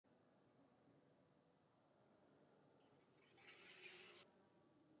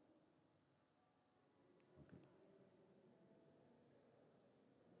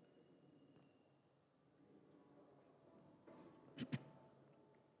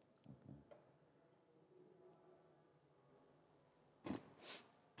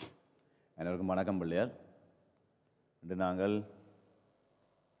அனைவருக்கும் வணக்கம் பிள்ளையார். இன்று நாங்கள்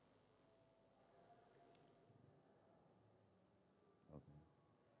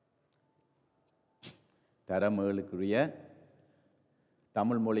தரம் 7க்குரிய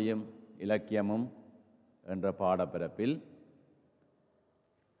தமிழ் மொழியும் இலக்கியமும் என்ற பாடப்பிறப்பில்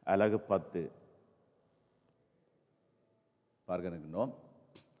அலகு 10 பார்க்க இருக்கின்றோம்.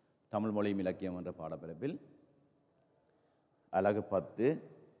 தமிழ் மொழியும் இலக்கியம் என்ற பாடப்பிறப்பில் அலகு 10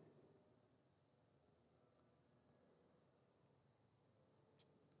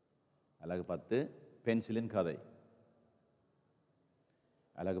 அலகு 10 பென்சிலின் கதை.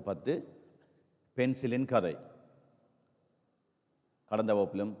 அலகு 10 பென்சிலின் கதை. கடந்த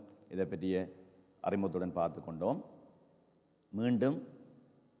வகுப்பிலும் இதை பற்றிய அறிமுகத்துடன் பார்த்து கொண்டோம். மீண்டும்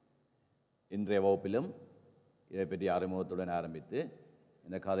இன்றைய வகுப்பிலும் இதை பற்றிய அறிமுகத்துடன் ஆரம்பித்து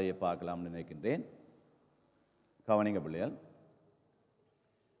இந்த கதையை பார்க்கலாம்னு நினைக்கின்றேன். கவனிங்க பிள்ளைகள்,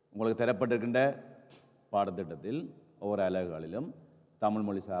 உங்களுக்கு தரப்பட்டிருக்கின்ற பாடத்திட்டத்தில் ஒவ்வொரு அலகுகளிலும் தமிழ்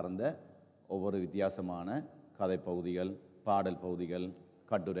மொழி சார்ந்த ஒவ்வொரு வித்தியாசமான கதை பகுதிகள், பாடல் பகுதிகள்,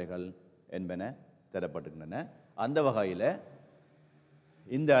 கட்டுரைகள் என்பன தரப்பட்டிருக்கின்றன. அந்த வகையில்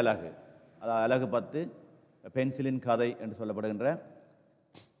இந்த அலகு, அதாவது அலகு 10 பென்சிலின் கதை என்று சொல்லப்படுகின்ற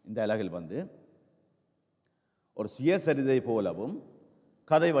இந்த அலகில் ஒரு சுயசரிதை போலவும்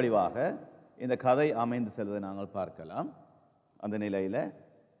கதை வடிவாக இந்த கதை அமைந்து செல்வதை நாங்கள் பார்க்கலாம். அந்த நிலையில்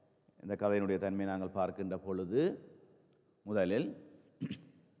இந்த கதையினுடைய தன்மையை நாங்கள் பார்க்கின்ற பொழுது முதலில்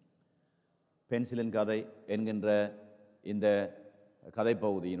பென்சிலின் கதை என்கின்ற இந்த கதை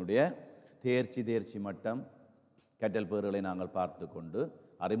பகுதியினுடைய தேர்ச்சி மட்டம், கற்றல் பேறுகளை நாங்கள் பார்த்து கொண்டு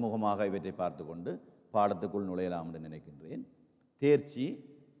அறிமுகமாக இவற்றை பார்த்து கொண்டு பாடத்துக்குள் நுழையலாம் என்று நினைக்கின்றேன். தேர்ச்சி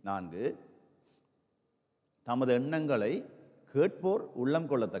 4, தமது எண்ணங்களை கேட்போர் உள்ளம்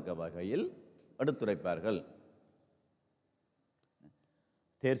கொள்ளத்தக்க வகையில் எடுத்துரைப்பார்கள்.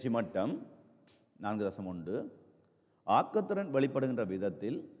 தேர்ச்சி மட்டம் 4.1, ஆக்கத்துடன் வெளிப்படுகின்ற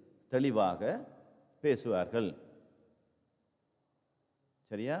விதத்தில் தெளிவாக பேசுவார்கள்.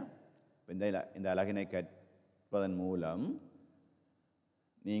 சரியா? இந்த அலகினை கற்பதன் மூலம்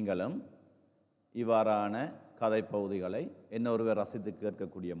நீங்களும் இவ்வாறான கதை பகுதிகளை இன்னொருவர் ரசித்து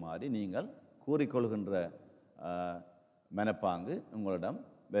கேட்கக்கூடிய மாதிரி நீங்கள் கூறிக்கொள்கின்ற மனப்பாங்கு உங்களிடம்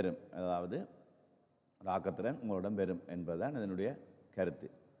வரும், அதாவது ஆக்கத்துடன் உங்களிடம் வரும் என்பதுதான் இதனுடைய கருத்து.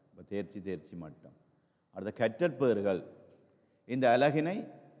 இப்போ தேர்ச்சி மட்டம். அடுத்த கற்றல் பேறுகள். இந்த அலகினை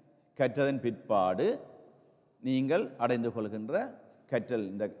கற்றதன் பிற்பாடு நீங்கள் அடைந்து கொள்கின்ற கற்றல்,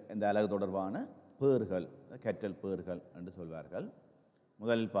 இந்த அலகு தொடர்பான பேறுகள், கற்றல் பேறுகள் என்று சொல்வார்கள்.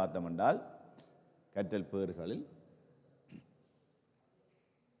 முதலில் பார்த்தோம் என்றால் கற்றல் பேறுகளில்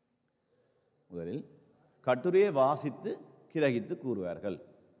முதலில் கட்டுரையை வாசித்து கிரகித்து கூறுவார்கள்.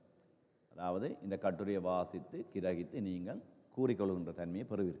 அதாவது இந்த கட்டுரையை வாசித்து கிரகித்து நீங்கள் கூறிக்கொள்கின்ற தன்மையை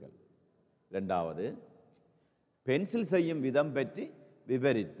பெறுவீர்கள். இரண்டாவது, பென்சில் செய்யும் விதம் பற்றி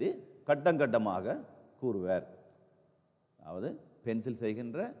விவரித்து கட்டமாக கூறுவார். அதாவது பென்சில்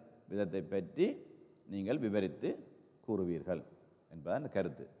செய்கின்ற விதத்தை பற்றி நீங்கள் விவரித்து கூறுவீர்கள் என்பதான்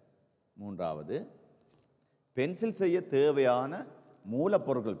கருத்து. மூன்றாவது, பென்சில் செய்ய தேவையான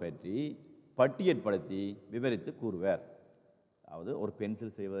மூலப்பொருட்கள் பற்றி பட்டியற்படுத்தி விவரித்து கூறுவார். அதாவது ஒரு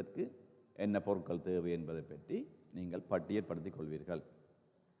பென்சில் செய்வதற்கு என்ன பொருட்கள் தேவை என்பதை பற்றி நீங்கள் பட்டியற்படுத்திக் கொள்வீர்கள்.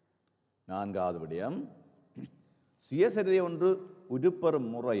 நான்காவது விடயம், சுயசரிதை ஒன்று உருப்பெறும்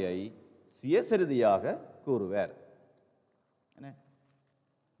முறையை சுயசரிதையாக கூறுவார்.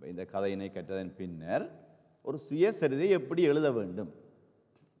 இந்த கதையினை கற்றதன் பின்னர் ஒரு சுயசரிதை எப்படி எழுத வேண்டும்,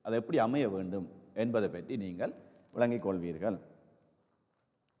 அது எப்படி அமைய வேண்டும் என்பதை பற்றி நீங்கள் விளங்கிக் கொள்வீர்கள்.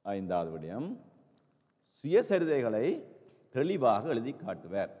 ஐந்தாவது விடயம், சுயசரிதைகளை தெளிவாக எழுதி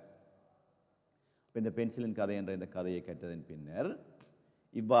காட்டுவார். இந்த பென்சிலின் கதை என்ற இந்த கதையை கற்றதன் பின்னர்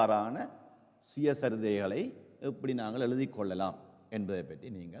இவ்வாறான சுயசரிதைகளை எப்படி நாங்கள் எழுதி கொள்ளலாம் என்பதை பற்றி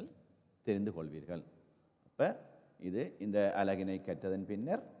நீங்கள் தெரிந்து கொள்வீர்கள். அப்போ இது இந்த அலகினை கற்றதன்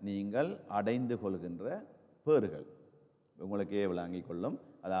பின்னர் நீங்கள் அடைந்து கொள்கின்ற பேறுகள் உங்களுக்கே விளங்கிக் கொள்ளும்.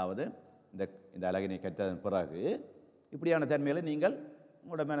 அதாவது இந்த அலகினை கற்றதன் பிறகு இப்படியான தன்மைகளை நீங்கள்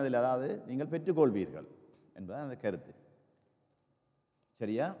உங்களோட மனதில், அதாவது நீங்கள் பெற்றுக்கொள்வீர்கள் என்பது அந்த கருத்து.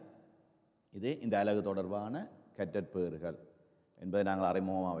 சரியா? இது இந்த அலகு தொடர்பான கற்றற்பேறுகள் என்பதை நாங்கள்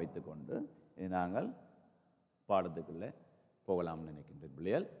அறிமுகமாக வைத்துக்கொண்டு இது நாங்கள் பாடத்துக்குள்ளே போகலாம்னு நினைக்கின்றேன்.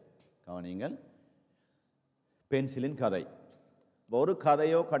 பிள்ளைகள் கவனிங்கள். பென்சிலின் கதை. ஒரு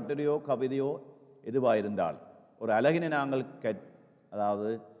கதையோ கட்டுரையோ கவிதையோ எதுவாக இருந்தால் ஒரு அலகினை நாங்கள்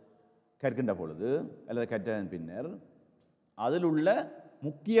அதாவது கற்கின்ற பொழுது அல்லது கற்றதன் பின்னர் அதில் உள்ள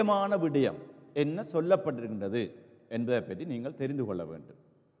முக்கியமான விடயம் என்ன சொல்லப்பட்டிருக்கின்றது என்பதை பற்றி நீங்கள் தெரிந்து கொள்ள வேண்டும்.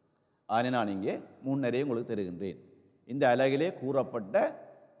 அதனை நான் இங்கே முன்னரே உங்களுக்கு தருகின்றேன். இந்த அலகிலே கூறப்பட்ட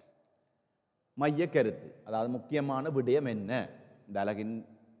மைய கருத்து, அதாவது முக்கியமான விடயம் என்ன, இந்த அலகின்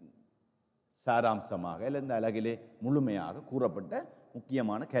சாராம்சமாக இல்லை இந்த அலகிலே முழுமையாக கூறப்பட்ட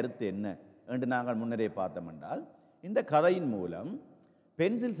முக்கியமான கருத்து என்ன என்று நாங்கள் முன்னரே பார்த்தோம் என்றால், இந்த கதையின் மூலம்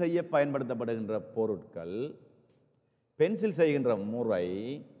பென்சில் செய்ய பயன்படுத்தப்படுகின்ற பொருட்கள், பென்சில் செய்கின்ற முறை,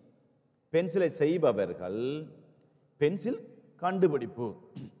 பென்சிலை செய்பவர்கள், பென்சில் கண்டுபிடிப்பு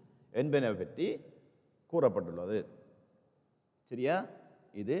என்பன பற்றி கூறப்பட்டுள்ளது. சரியா?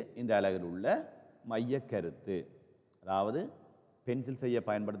 இது இந்த அலகில் உள்ள மைய கருத்து. அதாவது பென்சில் செய்ய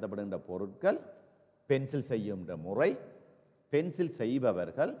பயன்படுத்தப்படுகின்ற பொருட்கள், பென்சில் செய்கின்ற முறை, பென்சில்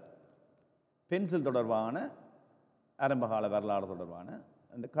செய்பவர்கள், பென்சில் தொடர்பான ஆரம்பகால வரலாறு தொடர்பான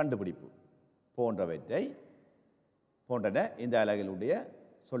அந்த கண்டுபிடிப்பு போன்றன இந்த அலகிலுடைய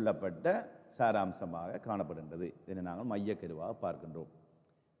சொல்லப்பட்ட சாராம்சமாக காணப்படுகின்றது. இதனை நாங்கள் மையக்கருவாக பார்க்கின்றோம்.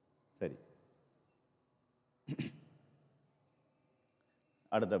 சரி,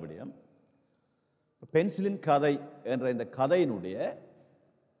 அடுத்தபடியும் பென்சிலின் கதை என்ற இந்த கதையினுடைய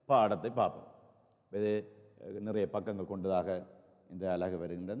பாடத்தை பார்ப்போம். இது நிறைய பக்கங்கள் கொண்டதாக இந்த அலகு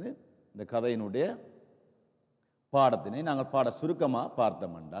வருகின்றது. இந்த கதையினுடைய பாடத்தினை நாங்கள் பாட சுருக்கமாக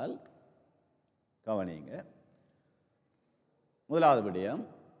பார்த்தோம் என்றால் கவனிங்க. முதலாவது விடயம்,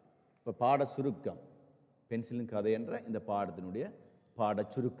 இப்போ பாட சுருக்கம், பென்சிலின் கதை என்ற இந்த பாடத்தினுடைய பாட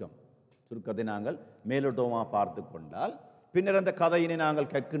சுருக்கத்தை நாங்கள் மேலோட்டமாக பார்த்து கொண்டால் பின்னர் அந்த கதையினை நாங்கள்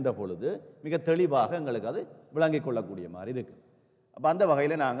கேட்கின்ற பொழுது மிக தெளிவாக எங்களுக்கு அது விளங்கிக் கொள்ளக்கூடிய மாதிரி இருக்கு. அப்போ அந்த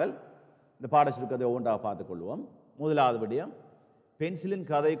வகையில் நாங்கள் இந்த பாட சுருக்கத்தை ஒவ்வொன்றாக பார்த்துக்கொள்வோம். முதலாவது விடயம், பென்சிலின்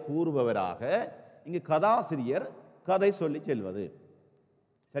கதை கூறுபவராக இங்கு கதாசிரியர் கதை சொல்லி செல்வது.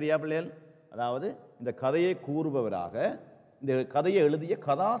 சரியா பிள்ளைகள்? அதாவது இந்த கதையை கூறுபவராக, இந்த கதையை எழுதிய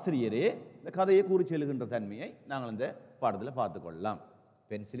கதாசிரியரே இந்த கதையை கூறி செல்கின்ற தன்மையை நாங்கள் இந்த பாடத்தில் பார்த்துக்கொள்ளலாம்.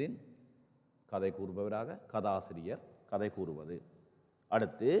 பென்சிலின் கதை கூறுபவராக கதாசிரியர் கதை கூறுவது.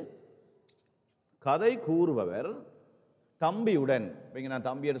 அடுத்து கதை கூறுபவர் தம்பியுடன், இங்கே நான்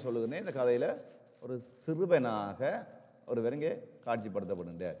தம்பி என்று சொல்லுகிறேன், இந்த கதையில் ஒரு சிறுவனாக ஒரு வெறுங்கே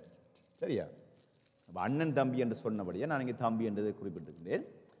காட்சிப்படுத்தப்படுகின்றார். சரியா? அண்ணன் தம்பி என்று சொன்னபடியே நான் இங்கே தம்பி என்றதை குறிப்பிட்டிருக்கின்றேன்.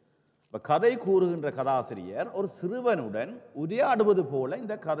 இப்போ கதை கூறுகின்ற கதாசிரியர் ஒரு சிறுவனுடன் உரையாடுவது போல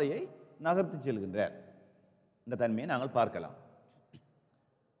இந்த கதையை நகர்த்தி செல்கின்றார். இந்த தன்மையை நாங்கள் பார்க்கலாம்.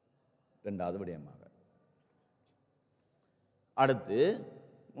 இரண்டாவது விடயமாக. அடுத்து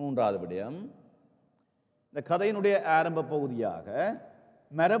மூன்றாவது விடயம், இந்த கதையினுடைய ஆரம்ப பகுதியாக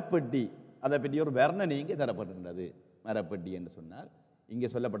மரப்பெட்டி, அதை பற்றி ஒரு வர்ணனை இங்கே தரப்பட்டிருந்தது. மரப்பெட்டி என்று சொன்னால் இங்கே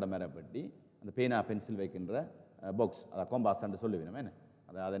சொல்லப்பட்ட மரப்பெட்டி, அந்த பேனா பென்சில் வைக்கின்ற பாக்ஸ், அதை கோம்பாஸ் என்று சொல்லுவேன் என்ன,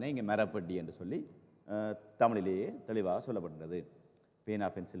 அதனை இங்கே மரப்பெட்டி என்று சொல்லி தமிழிலேயே தெளிவாக சொல்லப்பட்டது. பேனா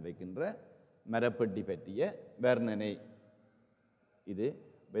பென்சில் வைக்கின்ற மரப்பெட்டி பற்றிய வர்ணனை இது.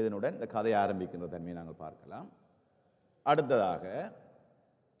 இதனுடன் இந்த கதை ஆரம்பிக்கின்ற தன்மையை நாங்கள் பார்க்கலாம். அடுத்ததாக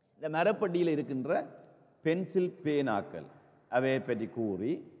இந்த மரப்பெட்டியில் இருக்கின்ற பென்சில் பேனாக்கள் அவை பற்றி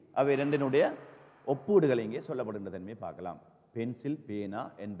கூறி அவை இரண்டினுடைய ஒப்பீடுகள் இங்கே சொல்லப்படுகின்ற தன்மையை பார்க்கலாம். பென்சில் பேனா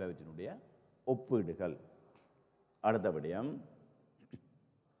என்பவற்றினுடைய ஒப்பீடுகள். அடுத்தபடியும்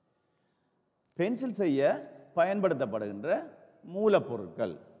பென்சில் செய்ய பயன்படுத்தப்படுகின்ற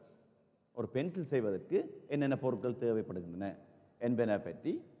மூலப்பொருட்கள், ஒரு பென்சில் செய்வதற்கு என்னென்ன பொருட்கள் தேவைப்படுகின்றன என்பன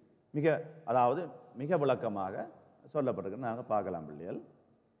பற்றி மிக விளக்கமாக சொல்லப்பட்டிருக்கு. நாங்கள் பார்க்கலாம் பிள்ளைகள்.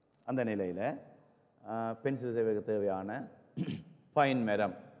 அந்த நிலையில் பென்சில் செய்வதற்கு தேவையான பைன்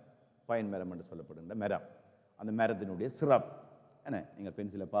மரம் என்று சொல்லப்படுகின்ற மரம், அந்த மரத்தினுடைய சிறப் என்ன, நீங்கள்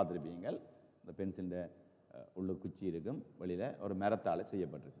பென்சிலை பார்த்துருப்பீங்கள். அந்த பென்சிலில் உள்ள குச்சி இருக்கும், வெளியில் ஒரு மரத்தால்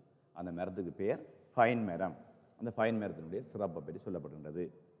செய்யப்பட்டிருக்கு. அந்த மரத்துக்கு பேர் பைன் மரம். அந்த பைன் மரத்தினுடைய சிறப்பை பற்றி சொல்லப்படுகின்றது.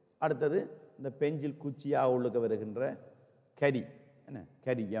 அடுத்தது இந்த பென்சில் குச்சியாக உள்ளுக்க வருகின்ற கரி என்ன,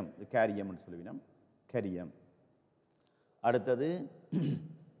 கரியம், கேரியம் என்று சொல்லுவினோம், கரியம். அடுத்தது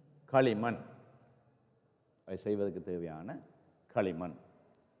களிமண், அதை செய்வதற்கு தேவையான களிமண்.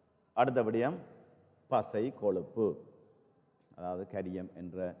 அடுத்தபடியும் பசை கொழுப்பு, அதாவது கரியம்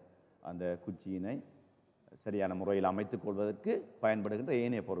என்ற அந்த குச்சியினை சரியான முறையில் அமைத்துக் கொள்வதற்கு பயன்படுகின்ற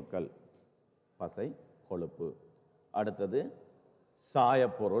ஏனைய பொருட்கள் பசை கொழுப்பு. அடுத்தது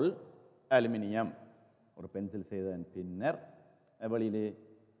சாயப்பொருள் அலுமினியம், ஒரு பென்சில் செய்ததன் பின்னர் வெளியிலே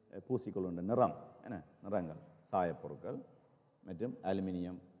பூசிக்கொள்கின்ற நிறம் என்ன, நிறங்கள் சாயப்பொருட்கள் மற்றும்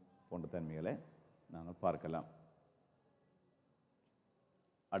அலுமினியம் போன்ற தன்மைகளை நாங்கள் பார்க்கலாம்.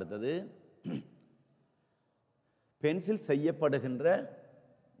 அடுத்தது பென்சில் செய்யப்படுகின்ற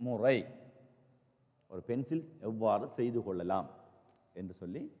முறை, ஒரு பென்சில் எவ்வாறு செய்து கொள்ளலாம் என்று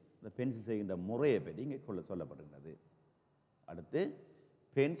சொல்லி இந்த பென்சில் செய்கின்ற முறையை பற்றி இங்கே சொல்லப்படுகின்றது. அடுத்து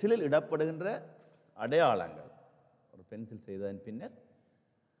பென்சிலில் இடப்படுகின்ற அடையாளங்கள், ஒரு பென்சில் செய்ததன் பின்னர்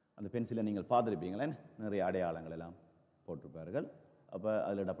அந்த பென்சிலை நீங்கள் பார்த்துருப்பீங்களே, நிறைய அடையாளங்கள் எல்லாம் போட்டிருப்பார்கள். அப்போ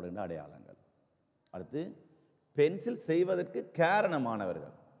அதில் இடப்படுகின்ற அடையாளங்கள். அடுத்து பென்சில் செய்வதற்கு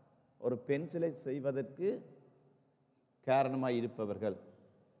காரணமானவர்கள். ஒரு பென்சிலை செய்வதற்கு காரணமாய் இருப்பவர்கள்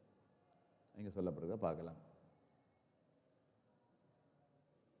இங்க சொல்லப்படுறத பார்க்கலாம்.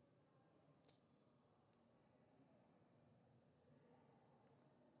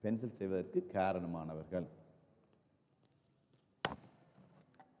 பென்சில் செய்வதற்கு காரணமானவர்கள்.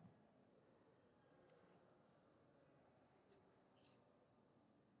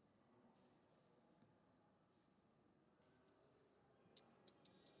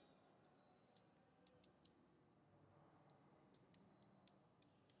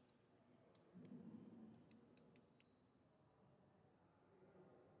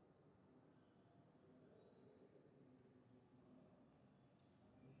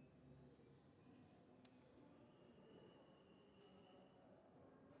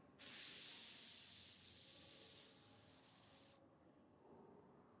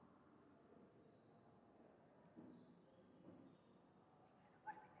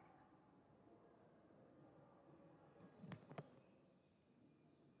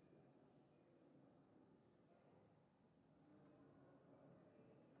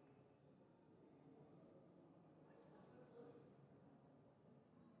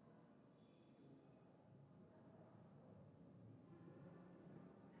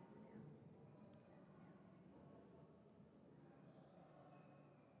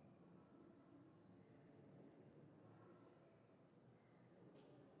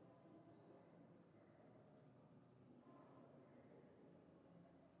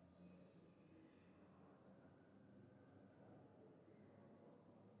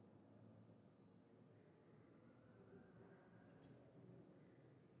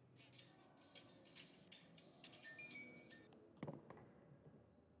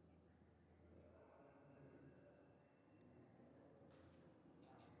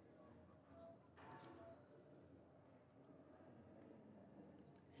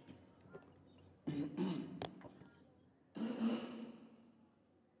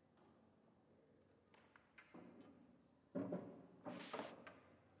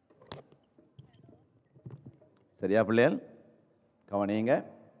 சரியா பிள்ளைகள்? கவனிங்க.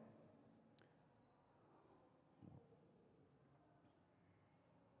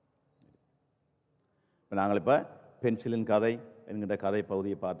 நாங்கள் இப்போ பென்சிலின் கதை என்கின்ற கதை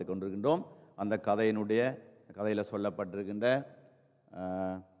பகுதியை பார்த்து கொண்டிருக்கின்றோம். அந்த கதையில் சொல்லப்பட்டிருக்கின்ற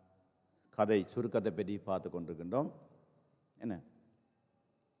கதை சுருக்கத்தை பற்றி பார்த்து கொண்டிருக்கின்றோம். என்ன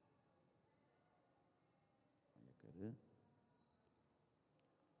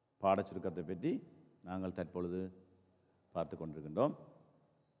பாட சுருக்கத்தை பற்றி நாங்கள் தற்பொழுது பார்த்து கொண்டிருக்கின்றோம்.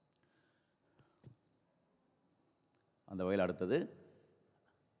 அந்த வகையில் அடுத்தது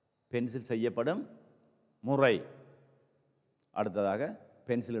பென்சில் செய்யப்படும் முறை, அடுத்ததாக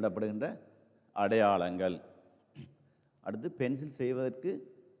பென்சில் இடப்படுகின்ற அடையாளங்கள், அடுத்து பென்சில் செய்வதற்கு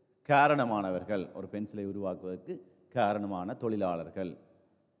காரணமானவர்கள், ஒரு பென்சிலை உருவாக்குவதற்கு காரணமான தொழிலாளர்கள்.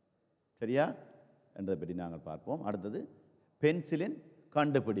 சரியா என்றதை பற்றி நாங்கள் பார்ப்போம். அடுத்தது பென்சிலின்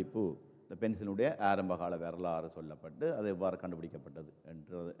கண்டுபிடிப்பு, இந்த பென்சிலுடைய ஆரம்பகால வரலாறு சொல்லப்பட்டு அது எவ்வாறு கண்டுபிடிக்கப்பட்டது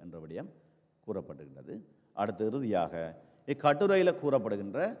என்ற விடயம் கூறப்பட்டிருக்கின்றது. அடுத்த இறுதியாக இக்கட்டுரையில்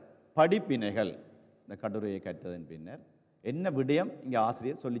கூறப்படுகின்ற படிப்பினைகள், இந்த கட்டுரையை கற்றதன் பின்னர் என்ன விடயம் இங்கே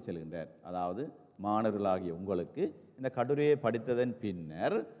ஆசிரியர் சொல்லி செல்கின்றார். அதாவது மாணவர்களாகிய உங்களுக்கு இந்த கட்டுரையை படித்ததன்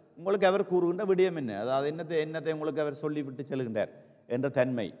பின்னர் உங்களுக்கு அவர் கூறுகின்ற விடயம் என்ன, அதாவது என்னத்தை உங்களுக்கு அவர் சொல்லிவிட்டு செல்கின்றார் என்ற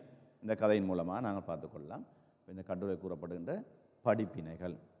தன்மை இந்த கதையின் மூலமாக நாங்கள் பார்த்துக்கொள்ளலாம். இந்த கட்டுரை கூறப்படுகின்ற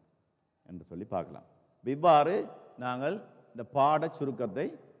படிப்பினைகள் என்று சொல்லி பார்க்கலாம். இவ்வாறு நாங்கள் இந்த பாட சுருக்கத்தை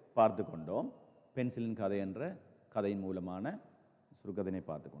பார்த்து கொண்டோம். பென்சிலின் கதை என்ற கதையின் மூலமான சுருக்கத்தினை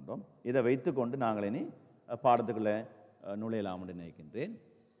பார்த்து கொண்டோம். இதை வைத்துக்கொண்டு நாங்கள் இனி பாடத்துக்குள்ளே நுழையலாம் என்று நினைக்கின்றேன்.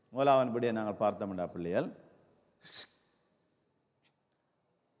 முதலாவதுபடியே நாங்கள் பார்த்தோம்டா பிள்ளைகள்,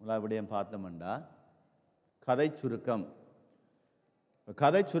 முதலாவதுபடியும் பார்த்தோம்டா கதை சுருக்கம்.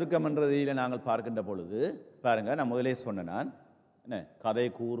 கதை சுருக்கம் என்றதில் நாங்கள் பார்க்கின்ற பொழுது பாருங்க, நான் முதலே சொன்னேன், நான் என்ன கதை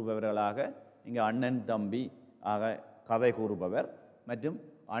கூறுபவர்களாக இங்கே அண்ணன் தம்பி ஆக கதை கூறுபவர் மற்றும்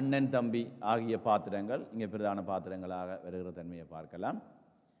அண்ணன் தம்பி ஆகிய பாத்திரங்கள் இங்கே பிரதான பாத்திரங்களாக வருகிற தன்மையை பார்க்கலாம்.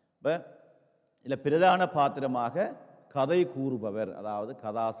 இப்போ இதில் பிரதான பாத்திரமாக கதை கூறுபவர், அதாவது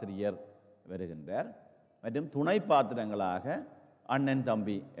கதாசிரியர் வருகின்றார். மற்றும் துணை பாத்திரங்களாக அண்ணன்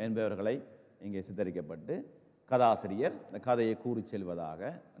தம்பி என்பவர்களை இங்கே சித்தரிக்கப்பட்டு கதாசிரியர் இந்த கதையை கூறி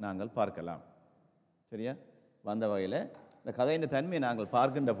செல்வதாக நாங்கள் பார்க்கலாம். சரியா? வந்த வகையில் இந்த கதையின் தன்மையை நாங்கள்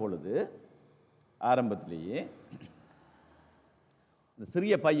பார்க்கின்ற பொழுது ஆரம்பத்திலேயே இந்த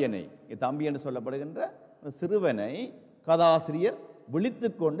சிறிய பையனை, தம்பி என்று சொல்லப்படுகின்ற சிறுவனை கதாசிரியர் விழித்து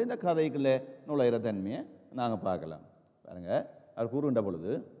கொண்டு இந்த கதைக்குள்ளே நுழைகிற தன்மையை நாங்கள் பார்க்கலாம். பாருங்க, அவர் கூறுகின்ற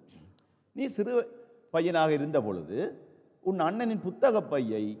பொழுது, நீ பையனாக இருந்த பொழுது உன் அண்ணனின் புத்தக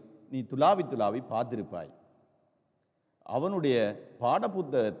பையை நீ துலாவி துலாவி பார்த்திருப்பாய். அவனுடைய பாட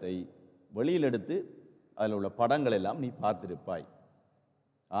புத்தகத்தை வெளியில் எடுத்து அதில் உள்ள படங்கள் எல்லாம் நீ பார்த்திருப்பாய்.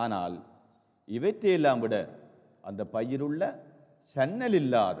 ஆனால் இவற்றையெல்லாம் விட அந்த பையிலுள்ள சன்னல்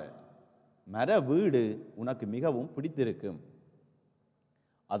இல்லாத மர வீடு உனக்கு மிகவும் பிடித்திருக்கும்.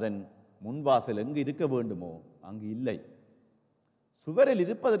 அதன் முன்வாசல் எங்கு இருக்க வேண்டுமோ அங்கு இல்லை. சுவரில்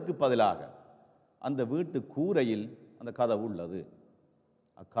இருப்பதற்கு பதிலாக அந்த வீட்டு கூரையில் அந்த கதவு உள்ளது.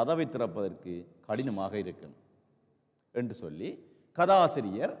 அக்கதவை திறப்பதற்கு கடினமாக இருக்கும் என்று சொல்லி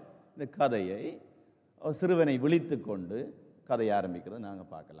கதாசிரியர் இந்த கதையை சிறுவனை விழித்து கொண்டு கதையை ஆரம்பிக்கிறது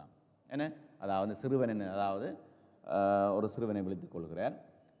நாங்கள் பார்க்கலாம். ஏன்னா அதாவது சிறுவன் அதாவது ஒரு சிறுவனை விழித்துக் கொள்கிறார்.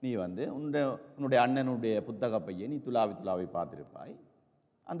 நீ உன்னுடைய அண்ணனுடைய புத்தக பையை நீ துலாவி துலாவி பார்த்திருப்பாய்.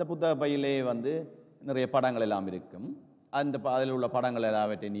 அந்த புத்தக பையிலே நிறைய படங்கள் எல்லாம் இருக்கும். அதில் உள்ள படங்கள்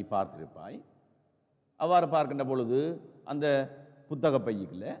எல்லாவற்றை நீ பார்த்திருப்பாய். அவ்வாறு பார்க்கின்ற பொழுது அந்த புத்தக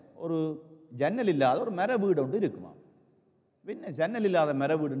பையுக்குள்ள ஒரு ஜன்னல் இல்லாத ஒரு மர வீடு ஒன்று இருக்குமா. பின்ன ஜன்னல் இல்லாத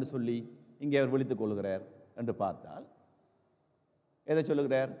மர வீடுன்னு சொல்லி இங்கே அவர் விழித்துக் கொள்கிறார் என்று பார்த்தால் எதை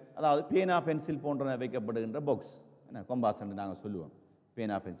சொல்லுகிறார்? அதாவது பேனா பென்சில் போன்ற வைக்கப்படுகின்ற பாக்ஸ், என்ன கொம்பாஸ் என்று நாங்கள் சொல்லுவோம்.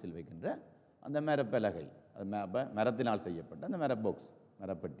 பேனா பென்சில் வைக்கின்ற அந்த மரப்பலகை, அது மரத்தினால் செய்யப்பட்ட அந்த மர பாக்ஸ்,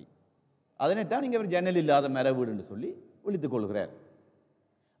 மரப்பட்டி, அதனைத்தான் இங்கே அவர் ஜன்னல் இல்லாத மர வீடு என்று சொல்லி விழித்துக் கொள்கிறார்.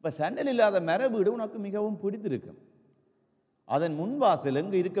 இப்போ ஜன்னல் இல்லாத மர வீடு உனக்கு மிகவும் பிடித்திருக்கும். அதன் முன்வாசல்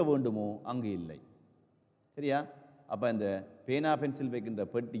எங்கு இருக்க வேண்டுமோ அங்கு இல்லை. சரியா? அப்போ இந்த பேனா பென்சில் வைக்கின்ற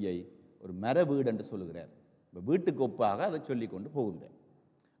பெட்டியை ஒரு மர வீடு என்று சொல்லுகிறார். இப்போ வீட்டுக்கு ஒப்பாக அதை சொல்லி கொண்டு போகின்றேன்.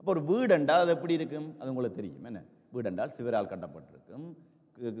 அப்போ ஒரு வீடு என்றால் அது எப்படி இருக்கும்? அது உங்களுக்கு தெரியும். என்ன வீடு என்றால் சிவரால் கட்டப்பட்டிருக்கும்.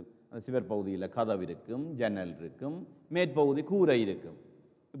 அந்த சிவர் பகுதியில் கதவு இருக்கும், ஜன்னல் இருக்கும், மேற்பகுதி கூரை இருக்கும்,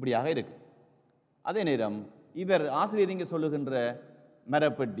 இப்படியாக இருக்கும். அதே நேரம் இவர் ஆசிரியர் இங்கே சொல்லுகின்ற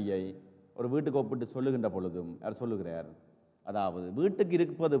மரப்பெட்டியை ஒரு வீட்டுக்கு ஒப்பிட்டு சொல்லுகின்ற பொழுதும் அவர் சொல்லுகிறார், அதாவது வீட்டுக்கு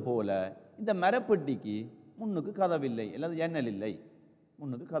இருப்பது போல இந்த மரப்பெட்டிக்கு முன்னுக்கு கதவில்லை, அல்லது ஜன்னல் இல்லை,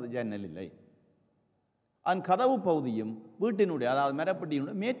 முன்னுக்கு ஜன்னல் இல்லை. அதன் கதவு பகுதியும் வீட்டினுடைய அதாவது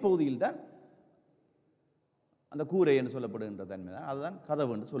மரப்பெட்டியினுடைய மேற்பகுதியில் தான் அந்த கூரை என்று சொல்லப்படுகின்ற தன்மை தான், அதுதான்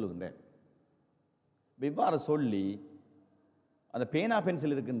கதவு என்று சொல்லுகின்றேன். இவ்வாறு சொல்லி அந்த பேனா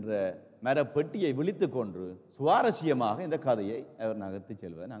பென்சில் இருக்கின்ற மரப்பெட்டியை விழித்து கொண்டு சுவாரஸ்யமாக இந்த கதையை அவர் நகர்த்தி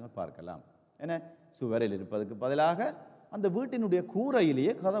செல்வதை நாங்கள் பார்க்கலாம். ஏன்னா சுவரில் இருப்பதற்கு பதிலாக அந்த வீட்டினுடைய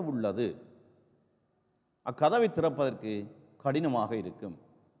கூரையிலேயே கதவு உள்ளது. அக்கதவை திறப்பதற்கு கடினமாக இருக்கும்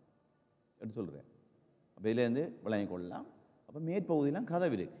என்று சொல்கிறேன். அப்போ இதிலேருந்து விளங்கிக் கொள்ளலாம். அப்போ மேற்பகுதியெலாம்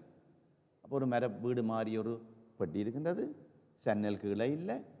கதவு இருக்கு. அப்போ ஒரு மர வீடு மாறி ஒரு பெட்டி இருக்கின்றது, ஜன்னல் கீழே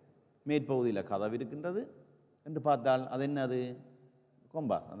இல்லை, மேற்பகுதியில் கதவு இருக்கின்றது என்று பார்த்தால் அது என்னது?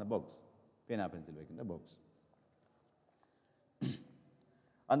 கொம்பாஸ், அந்த பாக்ஸ், பேனா பென்சில் வைக்கின்ற பாக்ஸ்.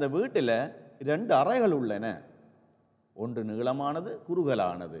 அந்த வீட்டில் 2 அறைகள் உள்ளன. ஒன்று நீளமானது,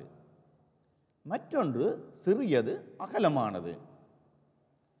 குறுகலானது. மற்றொன்று சிறியது, அகலமானது.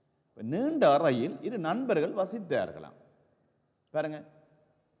 நீண்ட அறையில் 2 நண்பர்கள் வசித்தார்களாம். பாருங்க.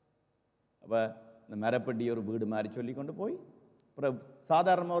 அப்ப இந்த மரப்பட்டி ஒரு வீடு மாதிரி சொல்லி கொண்டு போய் அப்புறம்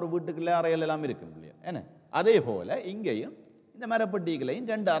சாதாரணமாக ஒரு வீட்டுக்குள்ள அறைகள் எல்லாம் இருக்கும் இல்லையா? ஏன்னா அதே போல இங்கேயும் இந்த மரப்பட்டிகளையும்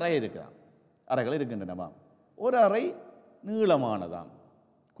 2 அறை இருக்கலாம், அறைகள் இருக்கின்றனவா. ஒரு அறை நீளமானதாம்,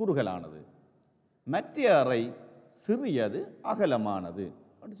 குறுகலானது. மற்ற அறை சிறியது, அகலமானது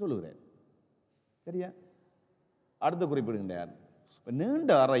என்று சொல்லுகிறேன். சரியா? அடுத்த குறிப்பிடுகின்றார்,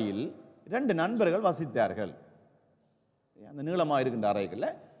 நீண்ட அறையில் 2 நண்பர்கள் வசித்தார்கள். அந்த நீளமாக இருக்கின்ற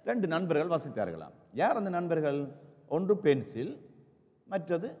அறைகளில் 2 நண்பர்கள் வசித்தார்களாம். யார் அந்த நண்பர்கள்? ஒன்று பென்சில்,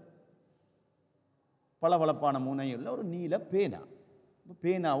 மற்றது பளபளப்பான முனையுள்ள ஒரு நீல பேனா.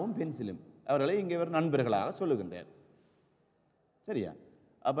 பேனாவும் பென்சிலும் அவர்களை இங்கே ஒரு நண்பர்களாக சொல்லுகின்றார். சரியா?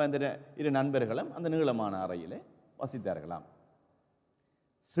 அப்போ இந்த 2 நண்பர்களும் அந்த நீளமான அறையிலே வசித்தார்களாம்.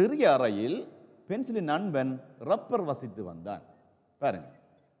 சிறிய அறையில் பென்சிலின் நண்பன் ரப்பர் வசித்து வந்தான். பாருங்க.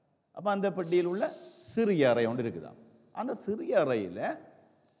 அப்போ அந்த பெட்டியில் உள்ள சிறிய அறை ஒன்று இருக்குதாம். அந்த சிறிய அறையில்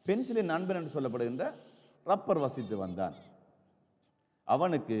பென்சிலின் நண்பன் என்று சொல்லப்படுகின்ற ரப்பர் வசித்து வந்தான்.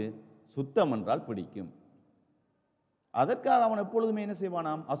 அவனுக்கு சுத்தம் என்றால் பிடிக்கும். அதற்காக அவன் எப்பொழுதுமே என்ன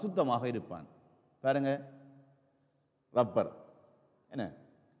செய்வானாம்? அசுத்தமாக இருப்பான். பாருங்க, ரப்பர் என்ன,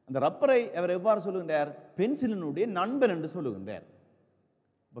 அந்த ரப்பரை அவர் எவ்வாறு சொல்லுகின்றார்? பென்சிலினுடைய நண்பன் என்று சொல்லுகின்றார்.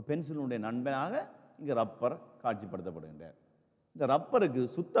 இப்போ பென்சிலினுடைய நண்பனாக இங்கே ரப்பர் காட்சிப்படுத்தப்படுகின்றார். இந்த ரப்பருக்கு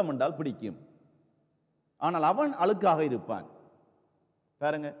சுத்தம் என்றால் பிடிக்கும், ஆனால் அவன் அழுக்காக இருப்பான்.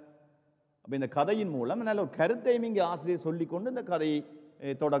 பாருங்க. அப்போ இந்த கதையின் மூலம் நல்ல ஒரு கருத்தையும் இங்கே ஆசிரியர் சொல்லிக்கொண்டு இந்த கதையை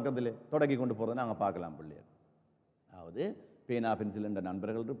தொடக்கி கொண்டு போகிறத நாங்கள் பார்க்கலாம் பிள்ளையர். அதாவது பேனா பென்சில் என்ற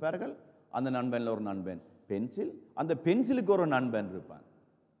நண்பர்கள் இருப்பார்கள். அந்த நண்பனில் ஒரு நண்பன் பென்சில், அந்த பென்சிலுக்கு ஒரு நண்பன் இருப்பான்.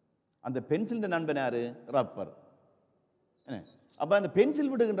 அந்த பென்சிலின் நண்பன் யாரு? ரப்பர். அப்ப அந்த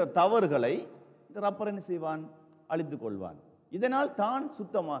பென்சில் விடுகின்ற தவறுகளை இந்த ரப்பர் என்ன செய்வான்? அழித்துக் கொள்வான். இதனால் தான்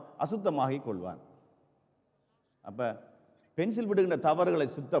அசுத்தமாகிக் கொள்வான். அப்ப பென்சில் விடுகின்ற தவறுகளை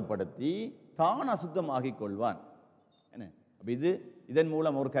சுத்தப்படுத்தி தான் அசுத்தமாகிக் கொள்வான். என்ன? இதன்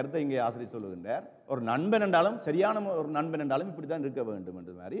மூலம் ஒரு கருத்தை இங்கே ஆசிரியர் சொல்லுகின்றார். ஒரு நண்பன் என்றாலும், சரியான ஒரு நண்பன் என்றாலும் இப்படித்தான் இருக்க வேண்டும்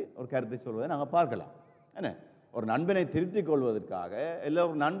என்ற மாதிரி ஒரு கருத்தை சொல்வதை நாங்கள் பார்க்கலாம். என்ன? ஒரு நண்பனை திருத்திக் கொள்வதற்காக, இல்லை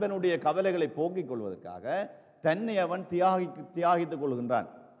ஒரு நண்பனுடைய கவலைகளை போக்கிக் கொள்வதற்காக தன்னை அவன் தியாகித்துக் கொள்கின்றான்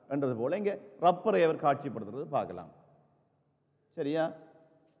என்றது போல இங்கே ரப்பரை அவர் காட்சிப்படுத்துறது பார்க்கலாம். சரியா?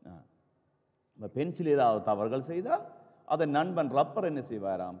 பென்சில் ஏதாவது தவறுகள் செய்தால் அதை நண்பன் ரப்பர் என்ன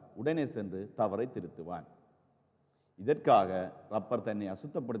செய்வாராம்? உடனே சென்று தவறை திருத்துவான். இதற்காக ரப்பர் தன்னை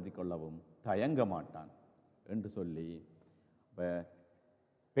அசுத்தப்படுத்திக் கொள்ளவும் தயங்க மாட்டான் என்று சொல்லி,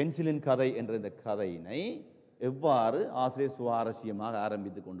 பென்சிலின் கதை என்ற இந்த கதையினை எவ்வாறு ஆசிரியர் சுவாரஸ்யமாக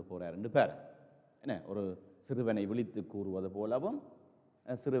ஆரம்பித்து கொண்டு போறார் என்று பாரு. என்ன? ஒரு சிறுவனை விழித்து கூறுவது போலவும்,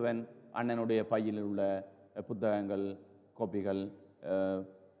 சிறுவன் அண்ணனுடைய பையில் உள்ள புத்தகங்கள், கோப்பிகள்,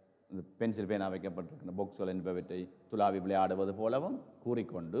 பென்சில் பேனா வைக்கப்பட்டிருக்கிற பொக்ஸ்கள் என்பவற்றை துளாவி விளையாடுவது போலவும்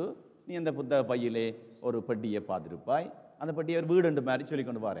கூறிக்கொண்டு, நீ அந்த புத்தக பையிலே ஒரு பெட்டியை பார்த்துருப்பாய். அந்த பெட்டியை ஒரு வீடு என்று மாதிரி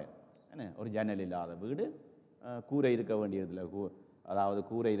சொல்லிக்கொண்டு பாரு. என்ன? ஒரு ஜன்னல் இல்லாத வீடு, கூரை இருக்க வேண்டிய இடத்துல, அதாவது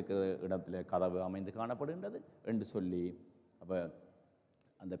கூரை இருக்கிற இடத்துல கதவு அமைந்து காணப்படுகின்றது என்று சொல்லி, அப்போ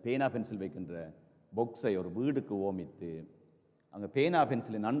அந்த பேனா பென்சில் வைக்கின்ற பொக்ஸை ஒரு வீடுக்கு ஓமித்து அங்கே பேனா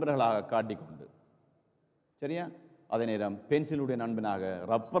பென்சிலின் நண்பர்களாக காட்டிக்கொண்டு, சரியா, அதே நேரம் பென்சிலுடைய நண்பனாக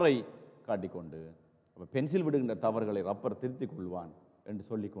ரப்பரை காட்டிக்கொண்டு, அப்போ பென்சில் விடுகின்ற தவறுகளை ரப்பர் திருத்திக் கொள்வான் என்று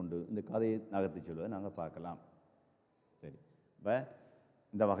சொல்லிக்கொண்டு இந்த கதையை நகர்த்தி சொல்வதை நாங்கள் பார்க்கலாம். சரி, இப்போ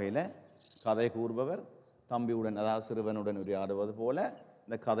இந்த வகையில் கதை கூறுபவர் தம்பியுடன், அதாவது சிறுவனுடன் உரையாடுவது போல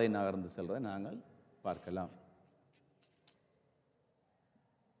இந்த கதை நகர்ந்து செல்வதை நாங்கள் பார்க்கலாம்.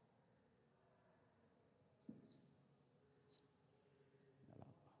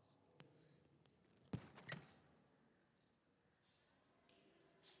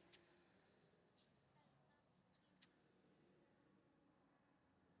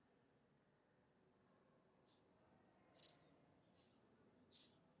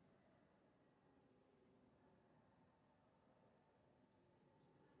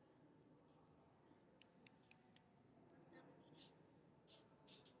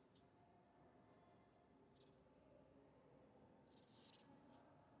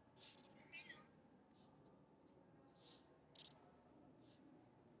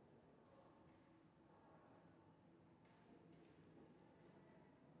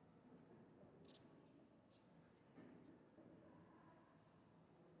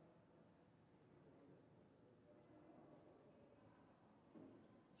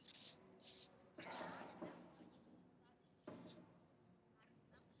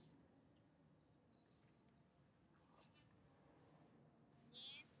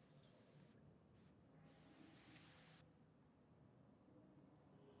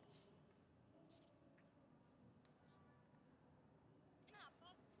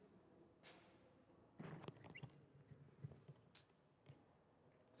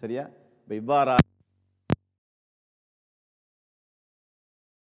 சரியா? இப்போ இவ்வாறா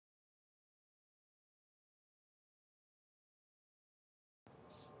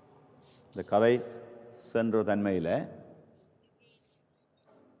இந்த கதை சென்ற தன்மையில்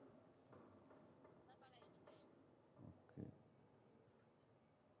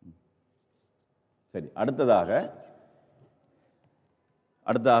சரி, அடுத்ததாக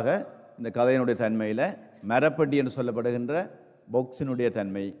இந்த கதையினுடைய தன்மையில் மரப்பட்டி என்று சொல்லப்படுகின்ற பொக்ஸினுடைய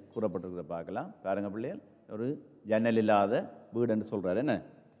தன்மை கூறப்பட்டிருக்கிறத பார்க்கலாம். பாருங்க பிள்ளைகள், ஒரு ஜன்னல் இல்லாத வீடு என்று சொல்கிறார். என்ன?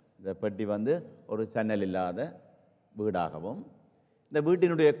 இந்த பெட்டி வந்து ஒரு ஜன்னல் இல்லாத வீடாகவும், இந்த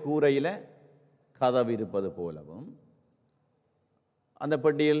வீட்டினுடைய கூரையில் கதவு இருப்பது போலவும், அந்த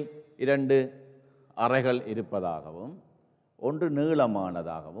பெட்டியில் 2 அறைகள் இருப்பதாகவும், ஒன்று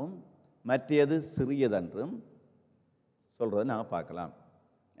நீளமானதாகவும் மற்றது சிறியதென்றும் சொல்கிறத நாங்கள் பார்க்கலாம்.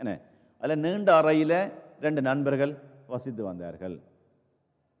 என்ன? அதில் நீண்ட அறையில் 2 நண்பர்கள் வசித்து வந்தார்கள்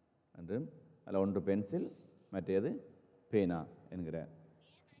என்றும், அதில் ஒன்று பென்சில் மற்றது பேனா என்கிறார்.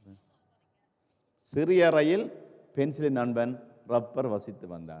 சிறிய அறையில் பென்சிலின் நண்பன் ரப்பர் வசித்து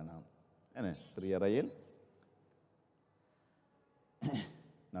வந்தானாம். என்ன? சிறிய அறையில்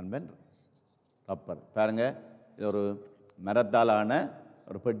நண்பன் ரப்பர். பாருங்க, இது ஒரு மரத்தாலான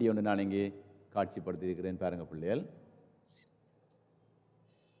ஒரு பெட்டி ஒன்று நான் இங்கே காட்சிப்படுத்தி இருக்கிறேன். பாருங்க பிள்ளைகள்,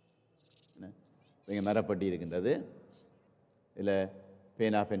 இங்கே மரப்பட்டி இருக்கின்றது. இதில்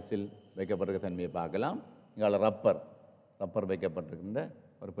பேனா பென்சில் வைக்கப்பட்டிருக்க தன்மையை பார்க்கலாம். இங்கே ரப்பர் வைக்கப்பட்டிருக்கின்ற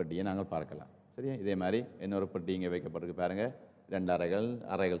ஒரு பெட்டியை நாங்கள் பார்க்கலாம். சரியா? இதே மாதிரி இன்னொரு பெட்டி இங்கே வைக்கப்பட்டிருக்கு. பாருங்கள், 2 அறைகள்,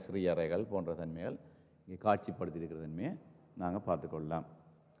 அறைகள் சிறிய அறைகள் போன்ற தன்மைகள் இங்கே காட்சிப்படுத்தியிருக்கிற தன்மையை நாங்கள் பார்த்துக்கொள்ளலாம்.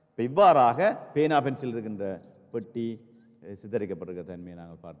 இப்போ இவ்வாறாக பேனா பென்சில் இருக்கின்ற பெட்டி சித்தரிக்கப்படுகிற தன்மையை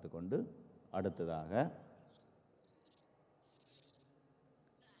நாங்கள் பார்த்து கொண்டு அடுத்ததாக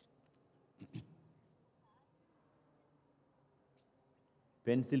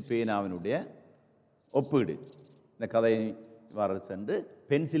பென்சில் பேனாவினுடைய ஒப்பீடு, இந்த கதையை வர சென்று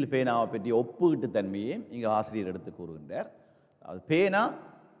பென்சில் பேனாவை பற்றிய ஒப்பீட்டு தன்மையையும் இங்கே ஆசிரியர் எடுத்து கூறுகின்றார். அது பேனா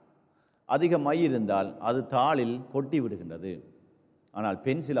அதிக மை இருந்தால் அது தாளில் கொட்டி விடுகின்றது, ஆனால்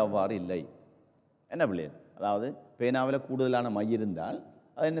பென்சில் அவ்வாறு இல்லை. என்ன பிள்ளைகள், அதாவது பேனாவில் கூடுதலான மை இருந்தால்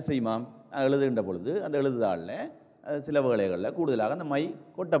அது என்ன செய்யுமாம், எழுதுகின்ற பொழுது அந்த எழுதுதாளில் சில வேளைகளில் கூடுதலாக அந்த மை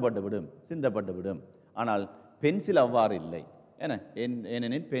கொட்டப்பட்டு விடும், சிந்தப்பட்டு விடும். ஆனால் பென்சில் அவ்வாறு இல்லை.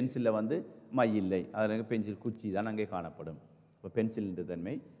 ஏனெனில் பென்சிலில் வந்து மை இல்லை, அதில் பென்சில் குச்சி தான் அங்கே காணப்படும். இப்போ பென்சிலின்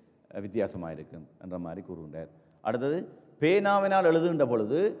தன்மை வித்தியாசமாக இருக்கும் என்ற மாதிரி கூறுகின்றார். அடுத்தது பேனாவினால் எழுதுகின்ற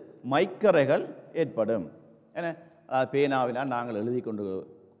பொழுது மைக்கரைகள் ஏற்படும். பேனாவினால் நாங்கள் எழுதி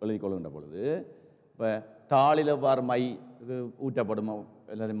கொள்கின்ற பொழுது இப்போ தாளில் எவ்வாறு மை ஊற்றப்படுமோ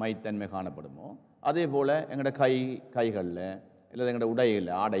அல்லது மைத்தன்மை காணப்படுமோ அதே போல் எங்களோட கைகளில் அல்லது எங்களோட உடையில்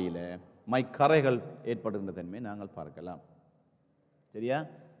ஆடையில் மைக்கரைகள் ஏற்படுகின்ற தன்மையை நாங்கள் பார்க்கலாம். சரியா?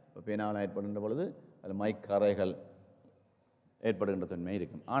 இப்போ பேனாவில் ஏற்படுகின்ற பொழுது அது மைக்கரைகள் ஏற்படுகின்ற தன்மை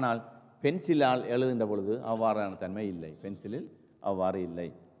இருக்கும். ஆனால் பென்சிலால் எழுதுகின்ற பொழுது அவ்வாறான தன்மை இல்லை, பென்சிலில் அவ்வாறு இல்லை.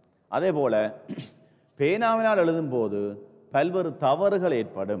 அதே போல் பேனாவினால் எழுதும் போது பல்வேறு தவறுகள்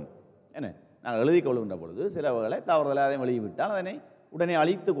ஏற்படும். நாங்கள் எழுதி கொள்கின்ற பொழுது சிலவர்களை தவறுதலாக அதை வெளியிட்டால் அதனை உடனே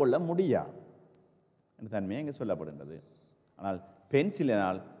அழித்து கொள்ள முடியாது என்ற தன்மையை இங்கே சொல்லப்படுகின்றது. ஆனால்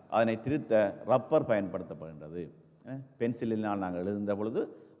பென்சிலினால் அதனை திருத்த ரப்பர் பயன்படுத்தப்படுகின்றது. பென்சிலினால் நாங்கள் எழுதுகின்ற பொழுது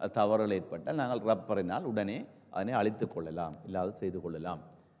அது தவறுகள் ஏற்பட்டால் நாங்கள் ரப்பரினால் உடனே அதனை அழித்து கொள்ளலாம், இல்லாது செய்து கொள்ளலாம்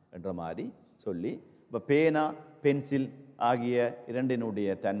என்ற மாதிரி சொல்லி, இப்போ பேனா பென்சில் ஆகிய இரண்டினுடைய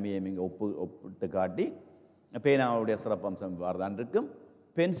தன்மையை இங்கே ஒப்பிட்டு காட்டி பேனாவுடைய சிறப்பம்சம் இவ்வாறு தான் இருக்கும்,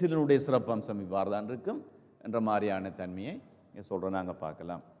 பென்சிலினுடைய சிறப்பம்சம் இவ்வாறு தான் இருக்கும் என்ற மாதிரியான தன்மையை இங்கே சொல்கிறோம், நாங்கள்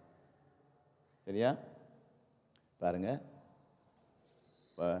பார்க்கலாம். சரியா? பாருங்க,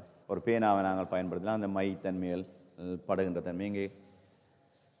 இப்போ ஒரு பேனாவை நாங்கள் பயன்படுத்தலாம், அந்த மை தன்மைகள் படுகின்ற தன்மை இங்கே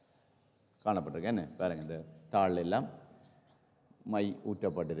காணப்பட்டிருக்கு. என்ன பாருங்க, இந்த தாள் எல்லாம் மை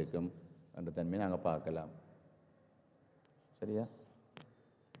ஊற்றப்பட்டிருக்கும் என்ற தன்மையை நாங்கள் பார்க்கலாம். சரியா?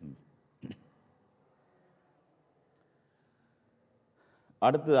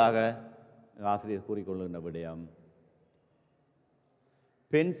 அடுத்ததாக ஆசிரியர் கூறிக்கொள்கின்ற விடயம்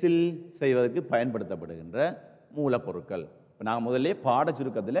பென்சில் செய்வதற்கு பயன்படுத்தப்படுகின்ற மூலப்பொருட்கள். இப்போ நாங்கள் முதல்ல பாட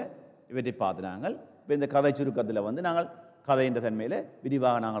சுருக்கத்தில் இவற்றை பார்த்து நாங்கள் இப்போ இந்த கதை சுருக்கத்தில் வந்து நாங்கள் கதையின் தன்மையில்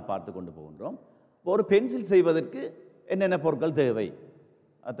விரிவாக நாங்கள் பார்த்து கொண்டு போகின்றோம். ஒரு பென்சில் செய்வதற்கு என்னென்ன பொருட்கள் தேவை,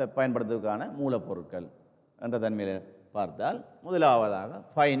 அதை பயன்படுத்துவதற்கான மூலப்பொருட்கள் என்ற தன்மையில் பார்த்தால் முதலாவதாக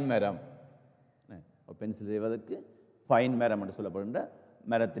ஃபைன் மரம். ஒரு பென்சில் செய்வதற்கு ஃபைன் மரம் என்று சொல்லப்படுகின்ற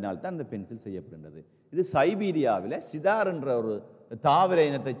மரத்தினால் தான் இந்த பென்சில் செய்யப்படுகின்றது. இது சைபீரியாவில் சிதார் என்ற ஒரு தாவர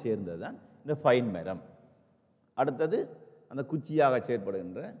இனத்தை சேர்ந்தது தான் இந்த ஃபைன் மரம். அடுத்தது அந்த குச்சியாக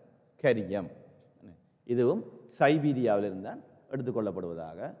செயற்படுகின்ற கரியம், இதுவும் சைபீரியாவில் இருந்தால்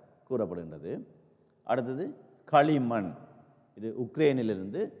எடுத்துக்கொள்ளப்படுவதாக கூறப்படுகின்றது. அடுத்தது களிமண், இது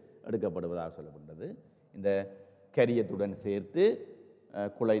உக்ரைனிலிருந்து எடுக்கப்படுவதாக சொல்லப்படுகிறது. இந்த கரியத்துடன் சேர்த்து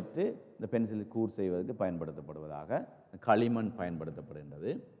குழைத்து இந்த பென்சில் கூர் செய்வதற்கு பயன்படுத்தப்படுவதாக களிமண்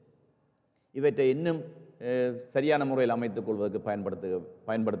பயன்படுத்தப்படுகின்றது. இவற்றை இன்னும் சரியான முறையில் அமைத்துக் கொள்வதற்கு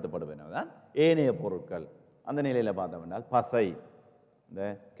பயன்படுத்தப்படுவதுதான் ஏனைய பொருட்கள். அந்த நிலையில் பார்த்தோம் என்றால் பசை, இந்த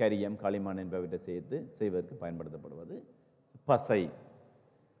கரியம் களிமண் என்பவற்றை சேர்த்து செய்வதற்கு பயன்படுத்தப்படுவது பசை.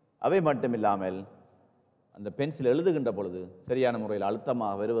 அவை மட்டுமில்லாமல் அந்த பென்சில் எழுதுகின்ற பொழுது சரியான முறையில்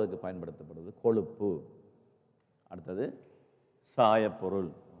அழுத்தமாக வருவதற்கு பயன்படுத்தப்படுவது கொழுப்பு. அடுத்தது சாயப்பொருள்.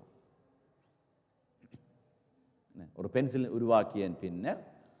 ஒரு பென்சில் உருவாக்கிய பின்னர்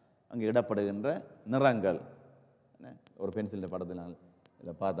அங்கே இடப்படுகின்ற நிறங்கள். ஒரு பென்சில் படத்தில்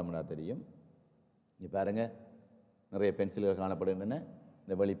இதில் பார்த்தோம்னா தெரியும். இங்கே பாருங்க, நிறைய பென்சில்கள் காணப்படுகின்றன.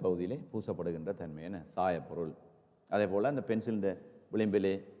 இந்த வெளிப்பகுதியிலே பூசப்படுகின்ற தன்மை என்ன சாயப்பொருள். அதே போல் அந்த பென்சிலின்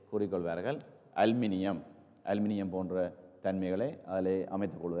விளிம்பிலே கூறிக்கொள்வார்கள் அலுமினியம் போன்ற தன்மைகளை அதில்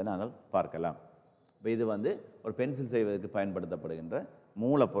அமைத்துக் கொள்வதை நாங்கள் பார்க்கலாம். இப்போ இது வந்து ஒரு பென்சில் செய்வதற்கு பயன்படுத்தப்படுகின்ற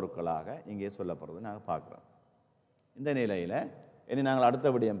மூலப்பொருட்களாக இங்கே சொல்லப்படுறது நாங்கள் பார்க்குறோம். இந்த நிலையில் இனி நாங்கள் அடுத்த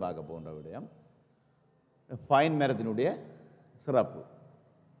விடயம் பார்க்க போகின்ற விடயம் ஃபைன் மரத்தினுடைய சிறப்பு.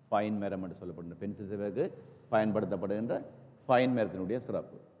 ஃபைன் மரம் என்று சொல்லப்படுகின்ற பென்சில் செய்வதற்கு பயன்படுத்தப்படுகின்ற ஃபைன் மரத்தினுடைய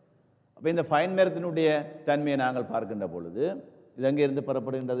சிறப்பு. அப்போ இந்த ஃபைன் மரத்தினுடைய தன்மையை நாங்கள் பார்க்கின்ற பொழுது இது எங்கிருந்து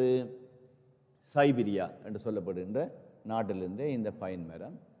பெறப்படுகின்றது? சைபீரியா என்று சொல்லப்படுகின்ற நாட்டிலிருந்து இந்த ஃபைன்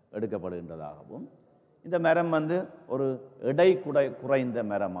மரம் எடுக்கப்படுகின்றதாகவும், இந்த மரம் வந்து ஒரு எடை குறைந்த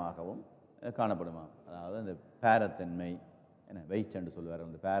மரமாகவும் காணப்படுமா. அதாவது அந்த பேரத்தன்மை என்ன வெயிட் என்று சொல்வார்,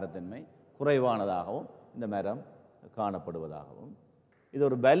 அந்த பேரத்தன்மை குறைவானதாகவும் இந்த மரம் காணப்படுவதாகவும், இது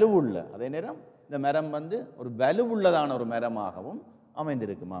ஒரு வலுவுள்ள, அதே நேரம் இந்த மரம் வந்து ஒரு வலுவுள்ளதான ஒரு மரமாகவும்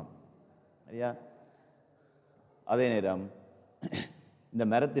அமைந்திருக்குமாம். சரியா? அதே நேரம் இந்த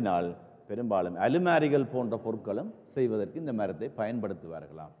மரத்தினால் பெரும்பாலும் அலுமாரிகள் போன்ற பொருட்களும் செய்வதற்கு இந்த மரத்தை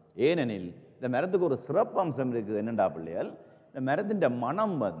பயன்படுத்துவார்களாம். ஏனெனில் இந்த மரத்துக்கு ஒரு சிறப்பம்சம் இருக்குது. என்னென்றா பிள்ளைகள், இந்த மரத்தின்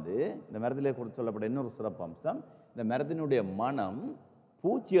மனம் வந்து, இந்த மரத்திலே கொடுத்து சொல்லப்பட்ட இன்னொரு சிறப்பம்சம், இந்த மரத்தினுடைய மனம்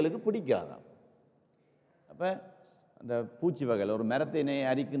பூச்சிகளுக்கு பிடிக்காதாம். அப்போ அந்த பூச்சி வகைகள், ஒரு மரத்தினை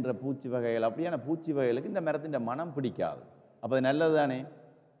அரிக்கின்ற பூச்சி வகைகள், அப்படியான பூச்சி வகைகளுக்கு இந்த மரத்தின் மனம் பிடிக்காது. அப்போ அது நல்லது தானே.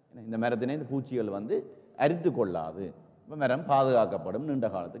 இந்த மரத்தினை இந்த பூச்சிகள் வந்து அரித்து கொள்ளாது. இப்போ மரம் பாதுகாக்கப்படும், நீண்ட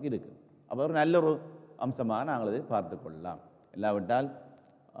காலத்துக்கு இருக்குது. அப்போ ஒரு நல்ல ஒரு அம்சமாக நாங்கள் அதை பார்த்து கொள்ளலாம். இல்லாவிட்டால்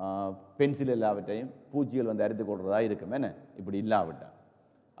பென்சில் எல்லாவற்றையும் பூச்சிகள் வந்து அரித்து கொள்றதா இருக்கும் என்ன, இப்படி இல்லாவிட்டால்.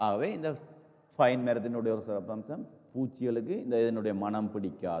 ஆகவே இந்த ஃபைன் மரத்தினுடைய ஒரு சிறப்பம்சம், பூச்சிகளுக்கு இந்த இதனுடைய மனம்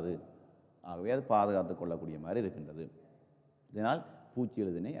பிடிக்காது. ஆகவே அது பாதுகாத்து கொள்ளக்கூடிய மாதிரி இருக்கின்றது. இதனால்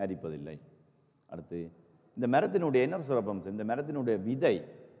பூச்சிகள் இதனை அரிப்பதில்லை. அடுத்து இந்த மரத்தினுடைய இன்னொரு சிறப்பம்சம், இந்த மரத்தினுடைய விதை,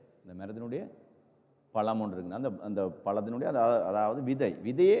 இந்த மரத்தினுடைய பழம் ஒன்று இருக்குன்னா அந்த பழத்தினுடைய அதாவது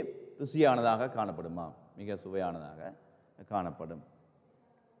விதையே ருசியானதாக காணப்படுமா, மிக சுவையானதாக காணப்படும்.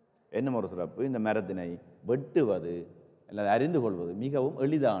 என்னும் ஒரு சிறப்பு, இந்த மரத்தினை வெட்டுவது அல்லது அறிந்து கொள்வது மிகவும்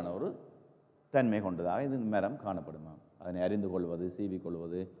எளிதான ஒரு தன்மை கொண்டதாக இது மரம் காணப்படுமா. அதனை அறிந்து கொள்வது,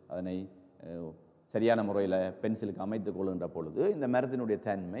 சீவிக்கொள்வது, அதனை சரியான முறையில் பென்சிலுக்கு அமைத்துக் கொள்கின்ற பொழுது இந்த மரத்தினுடைய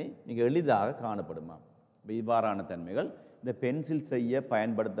தன்மை மிக எளிதாக காணப்படுமா. இவ்வாறான தன்மைகள் இந்த பென்சில் செய்ய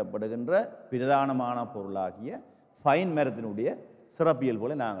பயன்படுத்தப்படுகின்ற பிரதானமான பொருளாகிய ஃபைன் மரத்தினுடைய சிறப்பியல்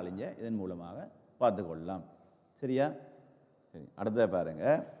போல நாங்கள் இங்கே இதன் மூலமாக பார்த்து கொள்ளலாம். சரியா? சரி, அடுத்த பாருங்க.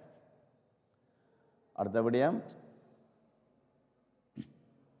 அடுத்தபடியாக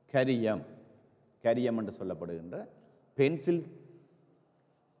கரியம் என்று சொல்லப்படுகின்ற பென்சில்,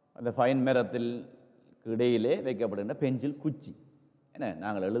 அந்த ஃபைன் மரத்தில் இடையிலே வைக்கப்படுகின்ற பென்சில் குச்சி, என்ன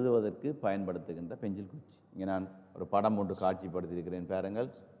நாங்கள் எழுதுவதற்கு பயன்படுத்துகின்ற பென்சில் குச்சி. இங்கே நான் ஒரு படம் ஒன்று காட்சிப்படுத்தியிருக்கிறேன் பாருங்கள்.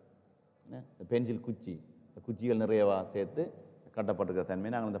 பென்சில் குச்சி, குச்சிகள் நிறையவா சேர்த்து கட்டப்பட்டிருக்கிற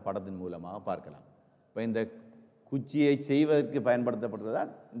தன்மையை நாங்கள் இந்த படத்தின் மூலமாக பார்க்கலாம். இப்போ இந்த குச்சியை செய்வதற்கு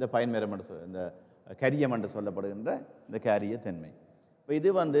பயன்படுத்தப்படுறதுதான் இந்த ஃபைன் மரம் என்று இந்த கரியம் என்று சொல்லப்படுகின்ற இந்த கரிய தன்மை. இப்போ இது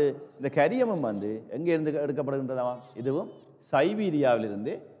வந்து இந்த கரியமும் வந்து எங்கேருந்து எடுக்கப்படுகின்றதா, இதுவும்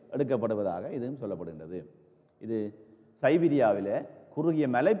சைபீரியாவிலிருந்து எடுக்கப்படுவதாக இதுவும் சொல்லப்படுகின்றது. இது சைபீரியாவில் குறுகிய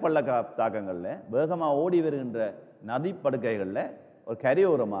மலைப்பள்ளத்தாக்கங்களில் வேகமாக ஓடி வருகின்ற நதிப்படுக்கைகளில் ஒரு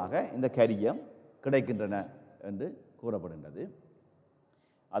கரையோரமாக இந்த கரியம் கிடைக்கின்றன என்று கூறப்படுகின்றது.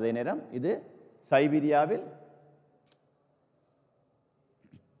 அதே நேரம் இது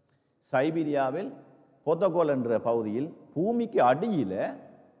சைபீரியாவில் பொத்தகோல் என்ற பகுதியில் பூமிக்கு அடியில்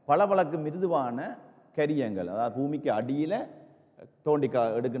பளபளக்கு மிருதுவான கரியங்கள், அதாவது பூமிக்கு அடியில் தோண்டி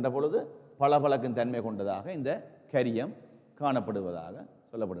எடுக்கின்ற பொழுது பளபளக்கும் தன்மை கொண்டதாக இந்த கரியம் காணப்படுவதாக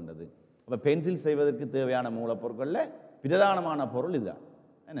சொல்லப்படுகின்றது. அப்போ பென்சில் செய்வதற்கு தேவையான மூலப்பொருட்களில் பிரதானமான பொருள் இதுதான்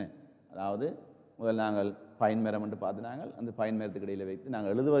என்ன. அதாவது முதல் நாங்கள் ஃபைன் மரம் என்று பார்த்து நாங்கள் அந்த ஃபைன் மரத்துக்கு இடையில் வைத்து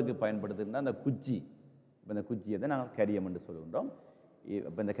நாங்கள் எழுதுவதற்கு பயன்படுத்துகின்ற அந்த குச்சி, இப்போ இந்த குச்சியை தான் நாங்கள் கரியம் என்று சொல்கின்றோம்.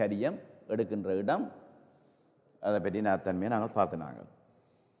 இப்போ இந்த கரியம் எடுக்கின்ற இடம், அதை பற்றி தன்மையை நாங்கள் பார்த்து நாங்கள்.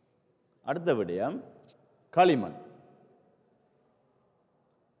 அடுத்த விடயம் களிமண்.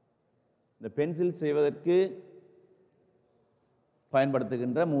 இந்த பென்சில் செய்வதற்கு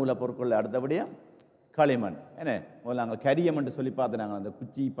பயன்படுத்துகின்ற மூலப்பொருட்கள் அடுத்தபடியாக களிமண். என்ன முதல்ல நாங்கள் கரியம் என்று சொல்லி பார்த்து நாங்கள் அந்த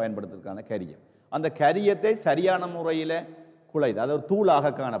குச்சி பயன்படுத்துறதுக்கான கரியம், அந்த கரியத்தை சரியான முறையில் குழைது, அது ஒரு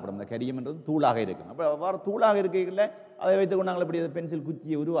தூளாக காணப்படும். இந்த கரியம் என்றது தூளாக இருக்கும். அப்போ அவ்வாறு தூளாக இருக்கையில் அதை வைத்துக்கொண்டு நாங்கள் எப்படி பென்சில்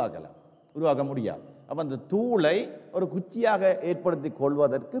குச்சியை உருவாக்க முடியாது. அப்போ அந்த தூளை ஒரு குச்சியாக ஏற்படுத்தி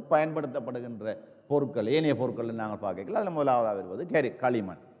கொள்வதற்கு பயன்படுத்தப்படுகின்ற பொருட்கள், ஏனைய பொருட்கள் நாங்கள் பார்க்கல. அதில் முதலாவதாக வருவது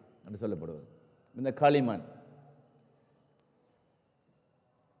களிமண் என்று சொல்லப்படுவது. இந்த களிமண்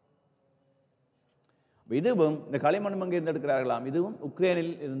இதுவும் இந்த களிமண் அங்கே இருந்து எடுக்கிறார்களாம். இதுவும்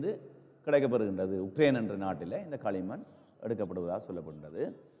உக்ரைனில் இருந்து கிடைக்கப்படுகின்றது. உக்ரைன் என்ற நாட்டில் இந்த களிமண் எடுக்கப்படுவதாக சொல்லப்படுகின்றது.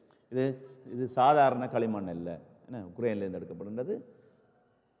 இது சாதாரண களிமண் அல்ல, என்ன உக்ரைனிலிருந்து எடுக்கப்படுகின்றது.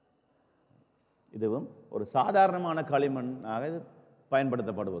 இதுவும் ஒரு சாதாரணமான களிமண்ணாக இது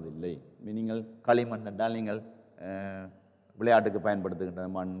பயன்படுத்தப்படுவதில்லை. நீங்கள் களிமண் என்றால் நீங்கள் விளையாட்டுக்கு பயன்படுத்துகின்ற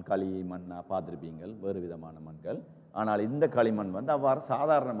மண், களிமண்ணாக பார்த்துருப்பீங்கள், வேறு விதமான மண்கள். ஆனால் இந்த களிமண் வந்து அவ்வாறு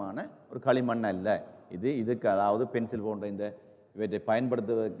சாதாரணமான ஒரு களிமண் அல்ல. இதுக்கு அதாவது பென்சில் போன்ற இவற்றை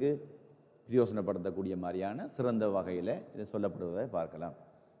பயன்படுத்துவதற்கு பிரயோசனப்படுத்தக்கூடிய மாதிரியான சிறந்த வகையில் இது சொல்லப்படுவதை பார்க்கலாம்.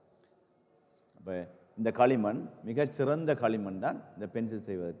 அப்போ இந்த களிமண் மிகச்சிறந்த களிமண் தான் இந்த பென்சில்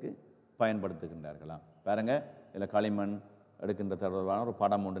செய்வதற்கு பயன்படுத்துகின்றார்களாம். பாருங்க இதில் களிமண் எடுக்கின்ற தொடர்பான ஒரு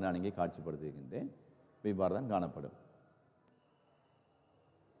படம் ஒன்று நான் இங்கே காட்சிப்படுத்தியிருக்கின்றேன். இவ்வாறு தான் காணப்படும்.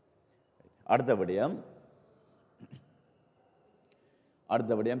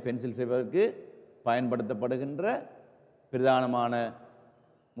 அடுத்தபடியாக பென்சில் செய்வதற்கு பயன்படுத்தப்படுகின்ற பிரதானமான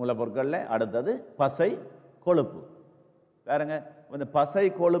மூலப்பொருட்களில் அடுத்தது பசை கொழுப்பு. பாருங்க இந்த பசை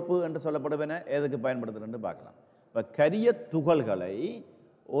கொழுப்பு என்று சொல்லப்படுவன எதுக்கு பயன்படுத்துறேன்னு பார்க்கலாம். இப்போ கரிய துகள்களை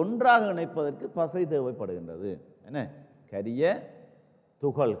ஒன்றாக இணைப்பதற்கு பசை தேவைப்படுகின்றது. என்ன கரிய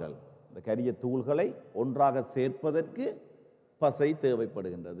துகள்கள், இந்த கரிய தூள்களை ஒன்றாக சேர்ப்பதற்கு பசை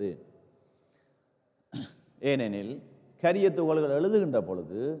தேவைப்படுகின்றது. ஏனெனில் கரிய துகள்கள் எழுதுகின்ற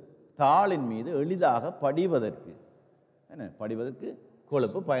பொழுது தாளின் மீது எளிதாக படிவதற்கு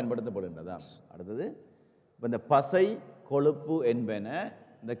கொழுப்பு பயன்படுத்தப்படுகின்றதா. அடுத்தது இந்த பசை கொழுப்பு என்பன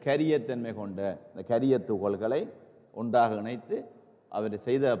இந்த கரியத்தன்மை கொண்ட இந்த கரிய துகள்களை ஒன்றாக இணைத்து அவற்றை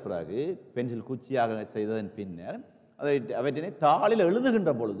செய்த பிறகு பென்சில் குச்சியாக செய்ததன் பின்னர் அவற்றினை தாளில்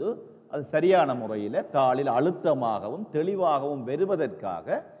எழுதுகின்ற பொழுது அது சரியான முறையில் தாளில் அழுத்தமாகவும் தெளிவாகவும் வருவதற்காக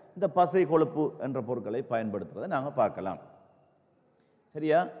இந்த பசை கொழுப்பு என்ற பொருட்களை பயன்படுத்துவதை நாங்கள் பார்க்கலாம்.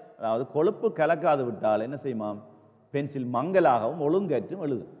 சரியா? அதாவது கொழுப்பு கலக்காது விட்டால் என்ன செய்யுமாம், பென்சில் மங்கலாகவும் ஒழுங்கற்றும்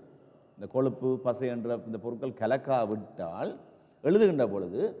எழுதும். இந்த கொழுப்பு பசை என்ற இந்த பொருட்கள் கலக்காவிட்டால் எழுதுகின்ற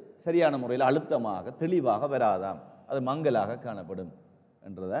பொழுது சரியான முறையில் அழுத்தமாக தெளிவாக வராதாம், அது மங்கலாக காணப்படும்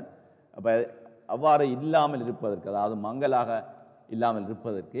என்றதான். அப்போ அவ்வாறு இல்லாமல் இருப்பதற்கு, அதாவது மங்கலாக இல்லாமல்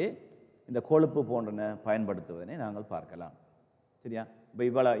இருப்பதற்கு இந்த கொழுப்பு போன்றன பயன்படுத்துவதனை நாங்கள் பார்க்கலாம். சரியா? இப்போ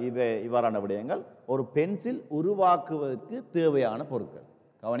இவ்வாறான விடயங்கள் ஒரு பென்சில் உருவாக்குவதற்கு தேவையான பொருட்கள்.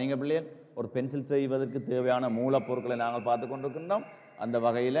 கவனிங்க பிள்ளைகள், ஒரு பென்சில் செய்வதற்கு தேவையான மூலப்பொருட்களை நாங்கள் பார்த்து கொண்டிருக்கின்றோம். அந்த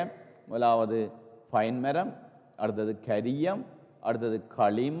வகையில் முதலாவது பைன் மரம், அடுத்தது கரியம், அடுத்தது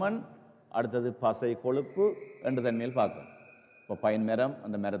களிமண், அடுத்தது பசை கொழுப்பு என்று தன்மையில் பார்க்கணும். இப்போ பைன் மரம்,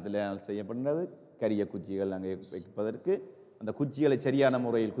 அந்த மரத்தில் செய்யப்படுகிறது. கரிய குச்சிகள் அங்கே வைப்பதற்கு, அந்த குச்சிகளை சரியான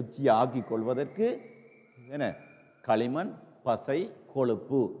முறையில் குச்சியை ஆக்கி கொள்வதற்கு என்ன களிமண் பசை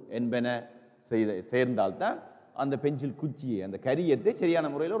கொழுப்பு என்பன சேர்ந்தால்தான் அந்த பென்சில் குச்சியை, அந்த கரியத்தை சரியான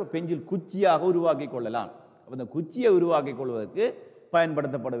முறையில் ஒரு பென்சில் குச்சியாக உருவாக்கி கொள்ளலாம். அப்போ இந்த குச்சியை உருவாக்கி கொள்வதற்கு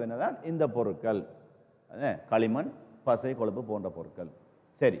பயன்படுத்தப்படுவதுதான் இந்த பொருட்கள், களிமண் பசை கொழுப்பு போன்ற பொருட்கள்.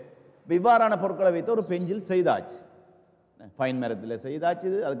 சரி, இவ்வாறான பொருட்களை வைத்து ஒரு பென்சில் செய்தாச்சு. பைன் மரத்தில் செய்தாச்சு,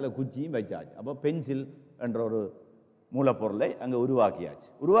 அதுக்குள்ள குச்சியும் வச்சாச்சு. அப்போ பென்சில் என்ற ஒரு மூலப்பொருளை அங்கே உருவாக்கியாச்சு.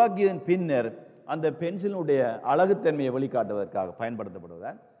 உருவாக்கியதன் பின்னர் அந்த பென்சிலுடைய அழகுத்தன்மையை வெளிக்காட்டுவதற்காக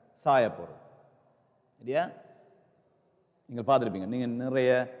பயன்படுத்தப்படுவதுதான் சாயப்பொருள். சரியா? நீங்கள் பார்த்துருப்பீங்க, நீங்கள்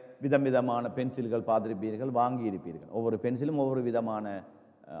நிறைய விதமான பென்சில்கள் பார்த்துருப்பீர்கள், வாங்கி இருப்பீர்கள். ஒவ்வொரு பென்சிலும் ஒவ்வொரு விதமான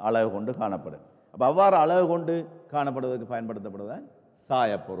அழகு கொண்டு காணப்படும். அப்போ அவ்வாறு அழகு கொண்டு காணப்படுவதற்கு பயன்படுத்தப்படுவதுதான்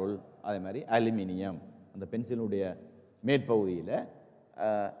சாயப்பொருள். அதே மாதிரி அலுமினியம், அந்த பென்சிலுடைய மேற்பகுதியில்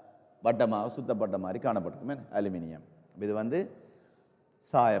வட்டமாக சுத்தப்பட்ட மாதிரி காணப்பட்டிருக்குமே அலுமினியம். இது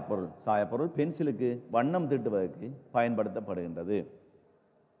சாயப்பொருள். சாயப்பொருள் பென்சிலுக்கு வண்ணம் தீட்டுவதற்கு பயன்படுத்தப்படுகின்றது.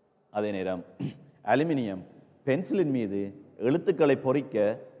 அதே நேரம் அலுமினியம் பென்சிலின் மீது எழுத்துக்களை பொறிக்க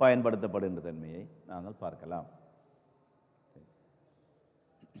பயன்படுத்தப்படுகின்ற தன்மையை நாங்கள் பார்க்கலாம்.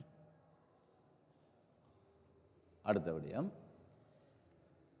 அடுத்த விடயம்.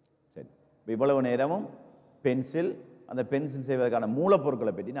 சரி, இவ்வளவு நேரமும் பென்சில், அந்த பென்சில் செய்வதற்கான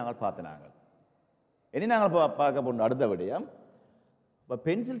மூலப்பொருட்களை பற்றி நாங்கள் பார்த்தினாங்க. இனி நாங்கள் பார்க்க போன அடுத்த விடயம், இப்போ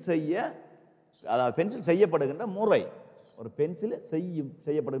பென்சில் செய்யப்படுகின்ற முறை, ஒரு பென்சில்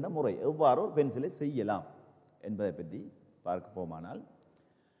செய்யப்படுகின்ற முறை, எவ்வாறு ஒரு பென்சிலை செய்யலாம் என்பதை பற்றி பார்க்க போமானால்,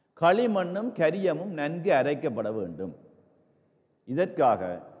 களிமண்ணும் கரியமும் நன்கு அரைக்கப்பட வேண்டும். இதற்காக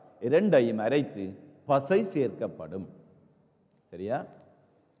இரண்டையும் அரைத்து பசை சேர்க்கப்படும். சரியா?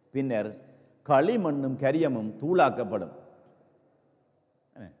 பின்னர் களிமண்ணும் கரியமும் தூளாக்கப்படும்.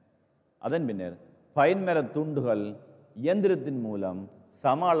 அதன் பின்னர் பைன்மர துண்டுகள் இயந்திரத்தின் மூலம்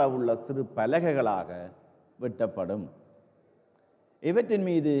சம அளவுள்ள சிறு பலகைகளாக வெட்டப்படும். இவற்றின்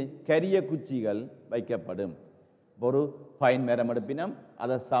மீது கரிய குச்சிகள் வைக்கப்படும். ஒரு பைன் மரம் எடுப்பினம்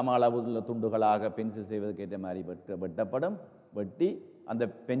அதை சம அளவுள்ள துண்டுகளாக பென்சில் செய்வதற்கேற்ற மாதிரி வெட்டப்படும். வெட்டி அந்த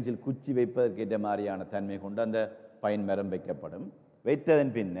பென்சில் குச்சி வைப்பதற்கேற்ற மாதிரியான தன்மை கொண்டு அந்த பைன் மரம் வைக்கப்படும்.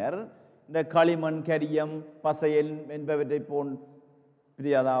 வைத்ததன் பின்னர் இந்த களிமண் கரியம் பசையல் என்பவற்றை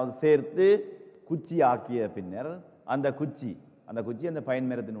அதாவது சேர்த்து குச்சி ஆக்கிய பின்னர் அந்த குச்சி அந்த பைன்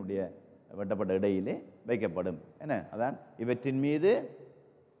மரத்தினுடைய வெட்டப்பட்ட இடையிலே வைக்கப்படும். என்ன அதான் இவற்றின் மீது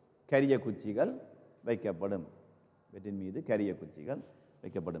கரிய குச்சிகள் வைக்கப்படும்.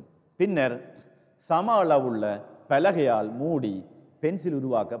 பின்னர் சம அளவுள்ள பலகையால் மூடி பென்சில்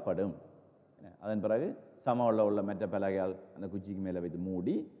உருவாக்கப்படும். அதன் பிறகு சம அளவுள்ள மற்ற பலகையால் அந்த குச்சிக்கு மேலே வைத்து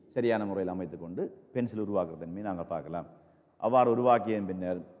மூடி சரியான முறையில் அமைத்துக் கொண்டு பென்சில் உருவாக்குற தன்மையை நாங்கள் பார்க்கலாம். அவ்வாறு உருவாக்கிய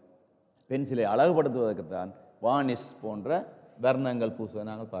பின்னர் பென்சிலை அழகுபடுத்துவதற்குத்தான் வார்னிஷ் போன்ற வர்ணங்கள் பூசுவதை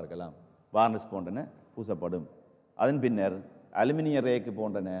நாங்கள் பார்க்கலாம். வார்னிஷ் போன்றன பூசப்படும். அதன் பின்னர் அலுமினிய ரேக்கு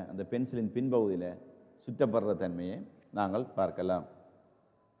போன்றன அந்த பென்சிலின் பின்பகுதியில் சுற்றப்படுற தன்மையை நாங்கள் பார்க்கலாம்.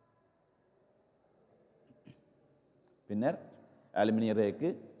 பின்னர் அலுமினிய ரேக்கு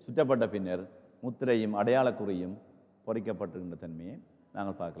சுற்றப்பட்ட பின்னர் முத்திரையும் அடையாளக்குறியும் பொறிக்கப்பட்டிருக்கின்ற தன்மையை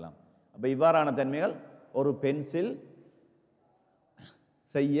நாங்கள் பார்க்கலாம். அப்போ இவ்வாறான தன்மைகள் ஒரு பென்சில்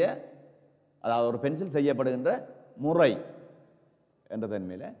அதாவது ஒரு பென்சில் செய்யப்படுகின்ற முறை என்ற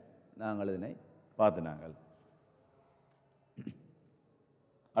தன்மையில் நாங்கள் இதனை பார்த்து நாங்கள்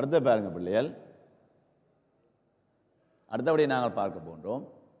அடுத்த பாருங்க பிள்ளைகள், அடுத்தபடி நாங்கள் பார்க்க போன்றோம்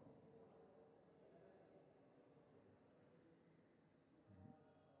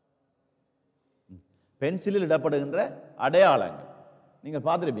பென்சிலில் இடப்படுகின்ற அடையாளங்கள். நீங்கள்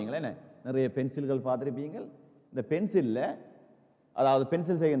பார்த்துருப்பீங்களே, என்ன நிறைய பென்சில்கள் பார்த்துருப்பீங்கள். இந்த பென்சிலில் அதாவது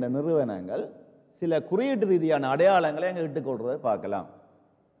பென்சில் செய்கின்ற நிறுவனங்கள் சில குறியீட்டு ரீதியான அடையாளங்களை அங்கே இட்டுக்கொள்றதை பார்க்கலாம்.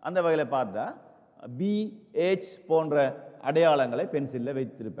 அந்த வகையில் பார்த்தா BH போன்ற அடையாளங்களை பென்சிலில்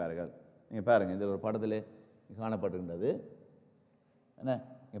வைத்திருப்பார்கள். நீங்கள் பாருங்கள், இதில் ஒரு படத்தில் காணப்பட்டிருக்கின்றது என்ன,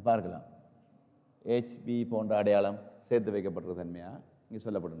 நீங்கள் பார்க்கலாம். HB போன்ற அடையாளம் சேர்த்து வைக்கப்பட்ட தன்மையாக இங்கே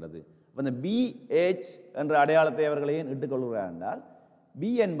சொல்லப்பட்டுள்ளது. இப்போ இந்த BH என்ற அடையாளத்தை அவர்கள் ஏன் இட்டுக்கொள்கிறார் என்றால்,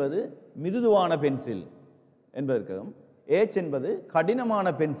 B என்பது மிருதுவான பென்சில் என்பதற்கும் H என்பது கடினமான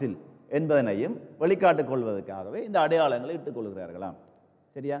பென்சில் என்பதனையும் வெளிக்காட்டுக் கொள்வதற்காகவே இந்த அடையாளங்களை இட்டுக்கொள்கிறார்களாம்.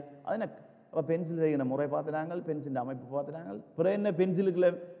 சரியா? அதனை அப்போ பென்சில் செய்கிற முறை பார்த்துனாங்கள், பென்சில் அமைப்பு பார்த்துனாங்கள். பிறகு என்ன பென்சிலுக்குள்ள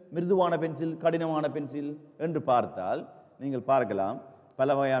மிருதுவான பென்சில் கடினமான பென்சில் என்று பார்த்தால் நீங்கள் பார்க்கலாம்,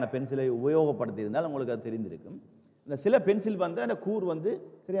 பல வகையான பென்சிலை உபயோகப்படுத்தி இருந்தால் உங்களுக்கு அது தெரிந்திருக்கும். இந்த சில பென்சில் அந்த கூர்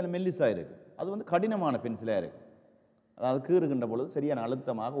சரியான மெல்லிசாக இருக்குது, அது கடினமான பென்சிலாக இருக்குது. அதாவது கீறுகின்ற பொழுது சரியான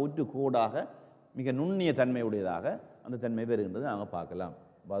அழுத்தமாக ஒற்று கூடாக மிக நுண்ணிய தன்மையுடையதாக அந்த தன்மை பெறுகின்றது நாங்கள் பார்க்கலாம்.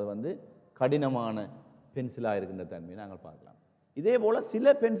 அது கடினமான பென்சிலாக இருக்கின்ற தன்மையை நாங்கள் பார்க்கலாம். இதே போல்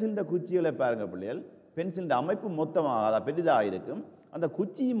சில பென்சிலின் குச்சிகளை பாருங்க பிள்ளைகள், பென்சிலின் அமைப்பு மொத்தமாக அதாவது பெரிதாக இருக்கும், அந்த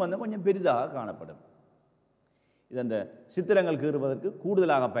குச்சியும் கொஞ்சம் பெரிதாக காணப்படும். இது அந்த சித்திரங்கள் கீறுவதற்கு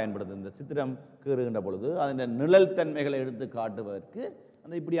கூடுதலாக பயன்படுது. இந்த சித்திரம் கீறுகின்ற பொழுது அதன் நிழல் தன்மைகளை எடுத்து காட்டுவதற்கு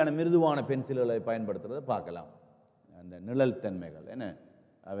அந்த இப்படியான மிருதுவான பென்சில்களை பயன்படுத்துறதை பார்க்கலாம். அந்த நிழல் தன்மைகள் என்ன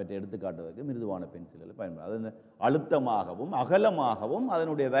அவற்றை எடுத்து காட்டுவதற்கு மிருதுவான பென்சில்களை பயன்படும். அது அழுத்தமாகவும் அகலமாகவும்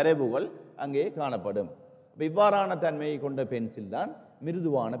அதனுடைய வரைவுகள் அங்கே காணப்படும். இப்போ இவ்வாறான தன்மையை கொண்ட பென்சில் தான்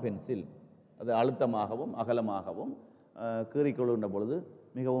மிருதுவான பென்சில். அது அழுத்தமாகவும் அகலமாகவும் கீறிக்கொள்கின்ற பொழுது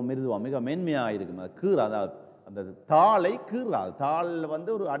மிகவும் மிருதுவாக மிக மென்மையாக இருக்கும். அது கீறாது, அந்த தாளை கீறாது.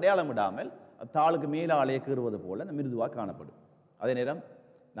 தாளில் ஒரு அடையாளம் விடாமல் தாளுக்கு மேலாலேயே கீறுவது போல அந்த மிருதுவாக காணப்படும். அதே நேரம்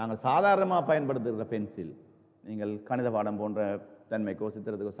நாங்கள் சாதாரணமாக பயன்படுத்துகிற பென்சில், நீங்கள் கணித பாடம் போன்ற தன்மைக்கோ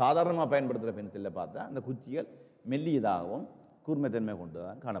சித்திரத்துக்கோ சாதாரணமாக பயன்படுத்துகிற பென்சிலில் பார்த்தா அந்த குச்சிகள் மெல்லியதாகவும் கூர்மைத்தன்மை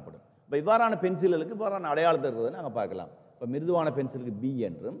கொண்டுதான் காணப்படும். இப்போ இவ்வாறான பென்சில்களுக்கு இவ்வாறான அடையாளத்தை இருக்கிறது நாங்கள் பார்க்கலாம். இப்போ மிருதுவான பென்சிலுக்கு B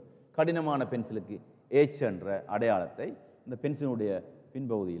என்றும் கடினமான பென்சிலுக்கு H என்ற அடையாளத்தை இந்த பென்சிலுடைய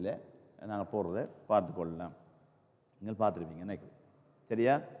பின்பகுதியில் நாங்கள் போடுறதை பார்த்து கொள்ளலாம். நீங்கள் பார்த்துருப்பீங்க எனக்கு.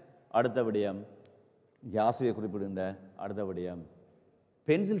 சரியா? அடுத்த விடயம் ஆசிரியர் குறிப்பிடுகின்ற அடுத்த விடயம்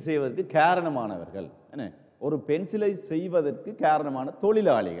பென்சில் செய்வதற்கு காரணமானவர்கள். என்ன, ஒரு பென்சிலை செய்வதற்கு காரணமான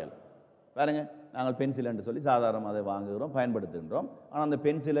தொழிலாளிகள். பாருங்க, நாங்கள் பென்சில் என்று சொல்லி சாதாரணமாக அதை வாங்குகிறோம், பயன்படுத்துகின்றோம். ஆனால் அந்த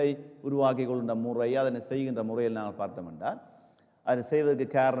பென்சிலை உருவாக்கி கொள்கின்ற முறை, அதனை செய்கின்ற முறையில் நாங்கள் பார்த்தோம் என்றால் அதை செய்வதற்கு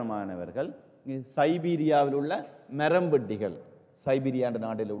காரணமானவர்கள் சைபீரியாவில் உள்ள மரம்பெட்டிகள். சைபீரியா என்ற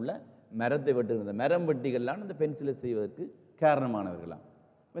நாட்டில் உள்ள மரத்தை வெட்டுகின்ற மரம்பெட்டிகள்லாம் இந்த பென்சிலை செய்வதற்கு காரணமானவர்களாம்.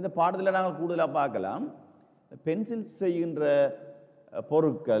 இந்த பாடத்தில் நாங்கள் கூடுதலாக பார்க்கலாம், பென்சில் செய்கின்ற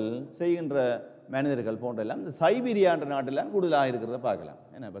பொருட்கள் செய்கின்ற மனிதர்கள் போன்றெல்லாம் இந்த சைபீரியா என்ற நாட்டில் கூடுதலாக இருக்கிறத பார்க்கலாம்.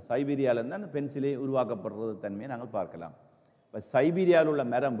 ஏன்னா இப்போ சைபீரியாவிலேருந்து அந்த பென்சிலை உருவாக்கப்படுறது தன்மையை நாங்கள் பார்க்கலாம். இப்போ சைபீரியாவில் உள்ள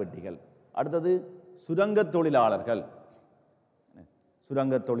மரம்பெட்டிகள். அடுத்தது சுரங்க தொழிலாளர்கள்.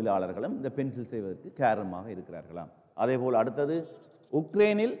 சுரங்க தொழிலாளர்களும் இந்த பென்சில் செய்வதற்கு காரணமாக இருக்கிறார்களாம். அதே போல் அடுத்தது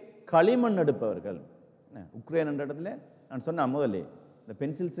உக்ரைனில் களிமண் எடுப்பவர்கள். உக்ரைன் என்ற இடத்துல நான் சொன்ன முதலே இந்த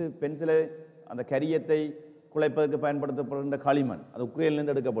பென்சிலை அந்த கரியத்தை குலைப்பதற்கு பயன்படுத்தப்படுகின்ற களிமண் அது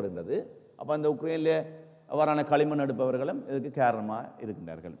உக்ரைனிலிருந்து எடுக்கப்படுகின்றது. அப்போ அந்த உக்ரைனில் அவ்வாறான களிமண் எடுப்பவர்களும் இதுக்கு காரணமாக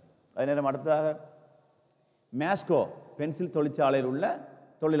இருக்கின்றார்கள். அதே நேரம் அடுத்ததாக மேஸ்கோ பென்சில் தொழிற்சாலையில் உள்ள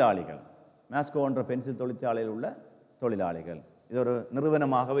தொழிலாளிகள். மேஸ்கோ என்ற பென்சில் தொழிற்சாலையில் உள்ள தொழிலாளிகள் இது ஒரு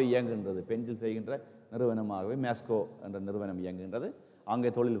நிறுவனமாகவே இயங்குகின்றது. பென்சில் செய்கின்ற நிறுவனமாகவே மேஸ்கோ என்ற நிறுவனம் இயங்குகின்றது. அங்கே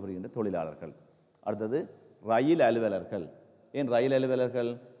தொழில் புரிகின்ற தொழிலாளர்கள். அடுத்தது ரயில் அலுவலர்கள். ஏன் ரயில் அலுவலர்கள்?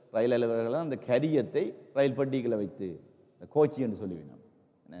 ரயில் அலுவலர்கள் அந்த கரியத்தை ரயில் பட்டிகளை வைத்து கோச்சி என்று சொல்லுவினோம்.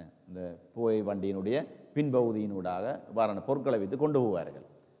 இந்த புகை வண்டியினுடைய பின்பகுதியினூடாக அவ்வாறான பொருட்களை வைத்து கொண்டு போவார்கள்.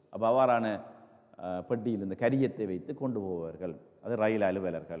 அப்போ அவ்வாறான பெட்டியில் இந்த கரியத்தை வைத்து கொண்டு போவார்கள். அது ரயில்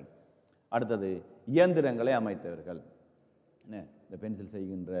அலுவலர்கள். அடுத்தது இயந்திரங்களை அமைத்தவர்கள். என்ன இந்த பென்சில்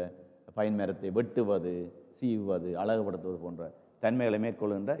செய்கின்ற பைன் மரத்தை வெட்டுவது, சீவுவது, அழகுபடுத்துவது போன்ற தன்மைகளை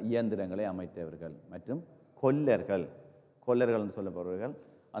மேற்கொள்கின்ற இயந்திரங்களை அமைத்தவர்கள். மற்றும் கொல்லர்கள் என்று சொல்லப்படுபவர்கள்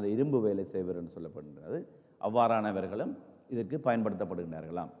அந்த இரும்பு வேலை செய்வர் என்று சொல்லப்படுகின்றது. அவ்வாறானவர்களும் இதற்கு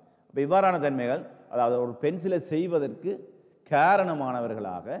பயன்படுத்தப்படுகின்றார்களாம். அப்போ இவ்வாறான தன்மைகள், அதாவது ஒரு பென்சிலை செய்வதற்கு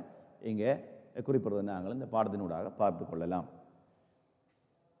காரணமானவர்களாக இங்கே குறிப்பிடுவதை நாங்கள் இந்த பாடத்தினூடாக பார்த்து கொள்ளலாம்.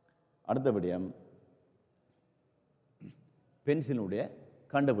 அடுத்தபடியாக பென்சிலுடைய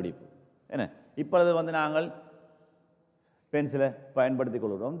கண்டுபிடிப்பு என்ன, இப்பொழுது நாங்கள் பென்சிலை பயன்படுத்தி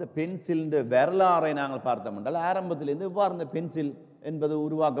கொள்கிறோம். இந்த பென்சிலின் வரலாறை நாங்கள் பார்த்தோம் என்றால் ஆரம்பத்திலிருந்து இவ்வாறு இந்த பென்சில் என்பது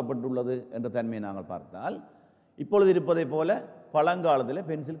உருவாக்கப்பட்டுள்ளது என்ற தன்மையை நாங்கள் பார்த்தால், இப்பொழுது இருப்பதை போல பழங்காலத்தில்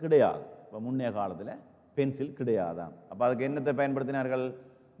பென்சில் கிடையாது. இப்போ முன்னைய காலத்தில் பென்சில் கிடையாதான். அப்போ அதுக்கு என்னத்தை பயன்படுத்தினார்கள்?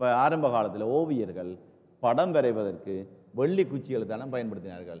 இப்போ ஆரம்ப காலத்தில் ஓவியர்கள் படம் வரைவதற்கு வெள்ளி குச்சிகளை தானே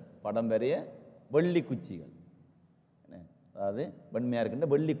பயன்படுத்தினார்கள். படம் வரைய வெள்ளி குச்சிகள், அதாவது வெண்மையாக இருக்கின்ற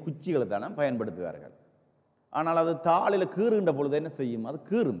வெள்ளி குச்சிகளை தானே பயன்படுத்துவார்கள். ஆனால் அது தாளில் கீறுகின்ற பொழுது என்ன செய்யும்? அது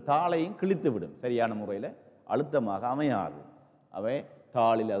கீறும், தாளையும் கிழித்து விடும். சரியான முறையில் அழுத்தமாக அமையாது. அவை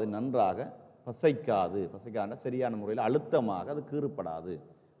தாளில் அது நன்றாக பசைக்காத சரியான முறையில் அழுத்தமாக அது கீறுப்படாது,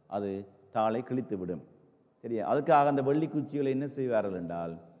 அது தாளை கிழித்து விடும். சரியா? அதுக்காக அந்த வெள்ளி குச்சிகளை என்ன செய்வார்கள்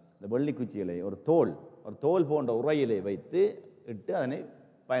என்றால், இந்த வெள்ளி குச்சிகளை ஒரு தோல் போன்ற உரையிலே வைத்து இட்டு அதனை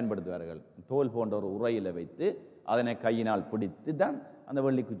பயன்படுத்துவார்கள். தோல் போன்ற ஒரு உரையில் வைத்து அதனை கையினால் பிடித்து தான் அந்த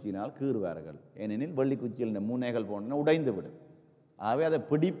வெள்ளிக்குச்சியினால் கீறுவார்கள். ஏனெனில் வெள்ளிக்குச்சியில் மூனைகள் போன்ற உடைந்து விடும். ஆகவே அதை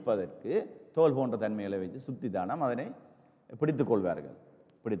பிடிப்பதற்கு தோல் போன்ற தன்மைகளை வச்சு சுற்றி தானம் அதனை பிடித்து கொள்வார்கள்.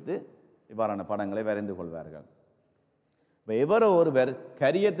 பிடித்து இவ்வாறான படங்களை வரைந்து கொள்வார்கள். இப்போ எவரோ ஒருவர்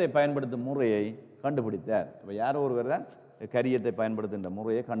கரியத்தை பயன்படுத்தும் முறையை கண்டுபிடித்தார். இப்போ யாரோ ஒருவர் தான் கரியத்தை பயன்படுத்துகின்ற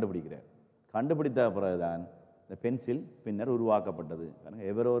முறையை கண்டுபிடிக்கிறார். கண்டுபிடித்த பிறகுதான் இந்த பென்சில் பின்னர் உருவாக்கப்பட்டது.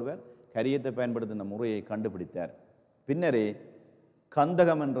 எவரோ ஒருவர் கரியத்தை பயன்படுத்துகின்ற முறையை கண்டுபிடித்தார். பின்னரே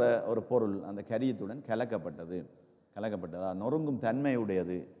கந்தகம் என்ற ஒரு பொருள் அந்த கரியத்துடன் கலக்கப்பட்டது. நொறுங்கும்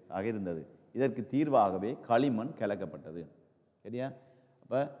தன்மையுடையது ஆக இருந்தது. இதற்கு தீர்வாகவே களிமண் கலக்கப்பட்டது. சரியா?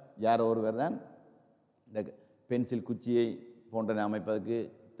 அப்போ யாரோ ஒருவர் தான் இந்த பென்சில் குச்சியை போன்றன அமைப்பதற்கு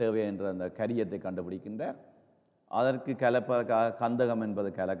தேவை என்ற அந்த கரியத்தை கண்டுபிடிக்கின்றார். அதற்கு கலப்பதற்காக கந்தகம் என்பது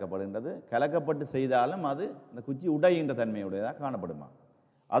கலக்கப்படுகின்றது. கலக்கப்பட்டு செய்தாலும் அது அந்த குச்சி உடைகின்ற தன்மையுடையதாக காணப்படுமா.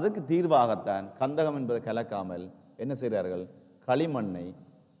 அதுக்கு தீர்வாகத்தான் கந்தகம் என்பதை கலக்காமல் என்ன செய்கிறார்கள்? களிமண்ணை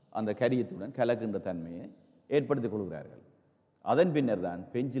அந்த கரியத்துடன் கலக்கின்ற தன்மையை ஏற்படுத்திக் கொள்கிறார்கள். அதன் பின்னர் தான்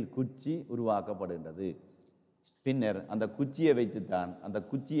பென்சில் குச்சி உருவாக்கப்படுகின்றது. பின்னர் அந்த குச்சியை வைத்துத்தான் அந்த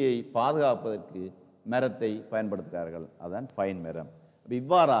குச்சியை பாதுகாப்பதற்கு மரத்தை பயன்படுத்துகிறார்கள். அதுதான் பைன் மரம்.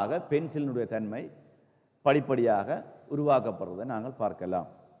 இவ்வாறாக பென்சிலினுடைய தன்மை படிப்படியாக உருவாக்கப்படுவதை நாங்கள் பார்க்கலாம்.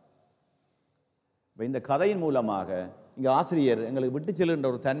 இந்த கதையின் மூலமாக இங்கே ஆசிரியர் எங்களுக்கு விட்டு செல்கின்ற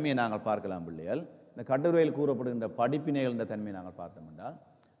ஒரு தன்மையை நாங்கள் பார்க்கலாம். பிள்ளைகள், இந்த கட்டுரையில் கூறப்படுகின்ற படிப்பினைகள் என்ற தன்மையை நாங்கள் பார்த்தோம் என்றால்,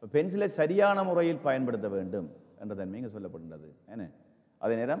 இப்போ பென்சிலை சரியான முறையில் பயன்படுத்த வேண்டும் என்ற தன்மை இங்கே சொல்லப்படுகின்றது. ஏன்னா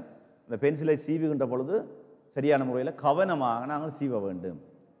அதே நேரம் இந்த பென்சிலை சீவுகின்ற பொழுது சரியான முறையில் கவனமாக நாங்கள் சீவ வேண்டும்.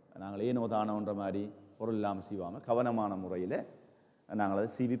 நாங்கள் ஏனோ தானோன்ற மாதிரி பொருள் இல்லாமல் சீவாமல் கவனமான முறையில் நாங்கள் அதை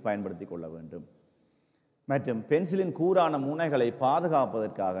சீவி பயன்படுத்தி கொள்ள வேண்டும். மற்றும் பென்சிலின் கூரான முனைகளை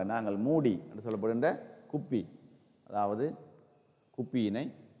பாதுகாப்பதற்காக நாங்கள் மூடி என்று சொல்லப்படுகின்ற குப்பி, அதாவது குப்பியினை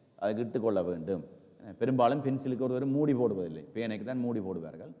அதுக்கு இட்டுக்கொள்ள வேண்டும். பெரும்பாலும் பென்சிலுக்கு ஒருவர் மூடி போடுவதில்லை, பேனைக்கு தான் மூடி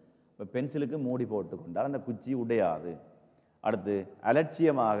போடுவார்கள். இப்போ பென்சிலுக்கு மூடி போட்டு கொண்டால் அந்த குச்சி உடையாது. அடுத்து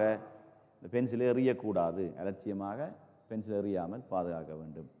அலட்சியமாக இந்த பென்சிலை எறியக்கூடாது. அலட்சியமாக பென்சில் எறியாமல் பாதுகாக்க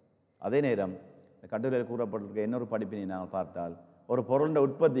வேண்டும். அதே நேரம் இந்த கட்டுரையில் கூறப்பட்டிருக்க இன்னொரு படிப்பினை நாங்கள் பார்த்தால், ஒரு பொருளுடைய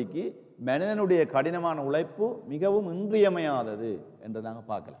உற்பத்திக்கு மனிதனுடைய கடினமான உழைப்பு மிகவும் இன்றியமையாதது என்று நாங்கள்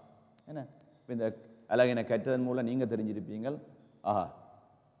பார்க்கலாம். ஏன்னா இந்த அழகினை கற்றதன் மூலம் நீங்கள் தெரிஞ்சிருப்பீங்கள்,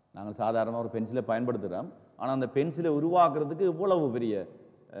 நாங்கள் சாதாரணமாக ஒரு பென்சிலை பயன்படுத்துகிறோம், ஆனால் அந்த பென்சிலை உருவாக்குறதுக்கு இவ்வளவு பெரிய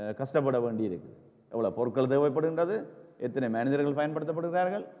கஷ்டப்பட வேண்டி இருக்குது. எவ்வளோ பொருட்கள் தேவைப்படுகின்றது, எத்தனை மனிதர்கள்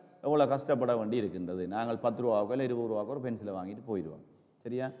பயன்படுத்தப்படுகிறார்கள், எவ்வளோ கஷ்டப்பட வேண்டி இருக்கின்றது. நாங்கள் 10 ரூபாவுக்கோ இல்லை 20 ரூபாவுக்கோ ஒரு பென்சிலை வாங்கிட்டு போயிடுவோம்.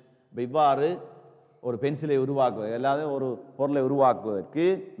 சரியா? இப்போ இவ்வாறு ஒரு பென்சிலை உருவாக்குவது, அல்லாத ஒரு பொருளை உருவாக்குவதற்கு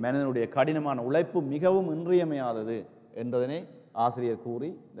மனிதனுடைய கடினமான உழைப்பு மிகவும் இன்றியமையாதது என்பதனை ஆசிரியர் கூறி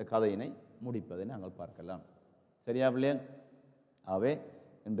இந்த கதையினை முடிப்பதை நாங்கள் பார்க்கலாம். சரியா பிள்ளைகள்? ஆகவே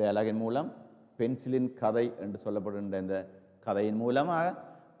இந்த அழகின் மூலம் பென்சிலின் கதை என்று சொல்லப்படுகின்ற இந்த கதையின் மூலமாக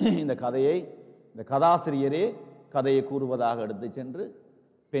இந்த கதாசிரியரே கதையை கூறுவதாக எடுத்து சென்று,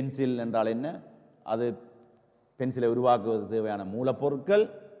 பென்சில் என்றால் என்ன, அது பென்சிலை உருவாக்குவதற்கு தேவையான மூலப்பொருட்கள்,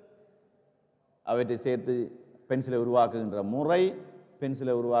 அவற்றை சேர்த்து பென்சிலை உருவாக்குகின்ற முறை,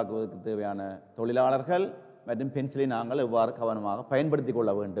 பென்சிலை உருவாக்குவதற்கு தேவையான தொழிலாளர்கள் மற்றும் பென்சிலை நாங்கள் எவ்வாறு கவனமாக பயன்படுத்தி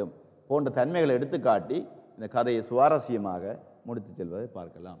கொள்ள வேண்டும் போன்ற தன்மைகளை எடுத்துக்காட்டி இந்த கதையை சுவாரஸ்யமாக முடித்து செல்வதை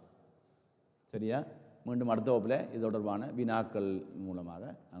பார்க்கலாம். சரியா? மீண்டும் அடுத்த வகுப்பில் இது தொடர்பான வினாக்கள்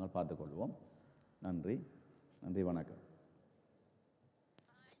மூலமாக நாங்கள் பார்த்துக்கொள்வோம். நன்றி, நன்றி, வணக்கம்.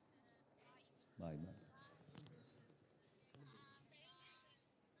 பாய்.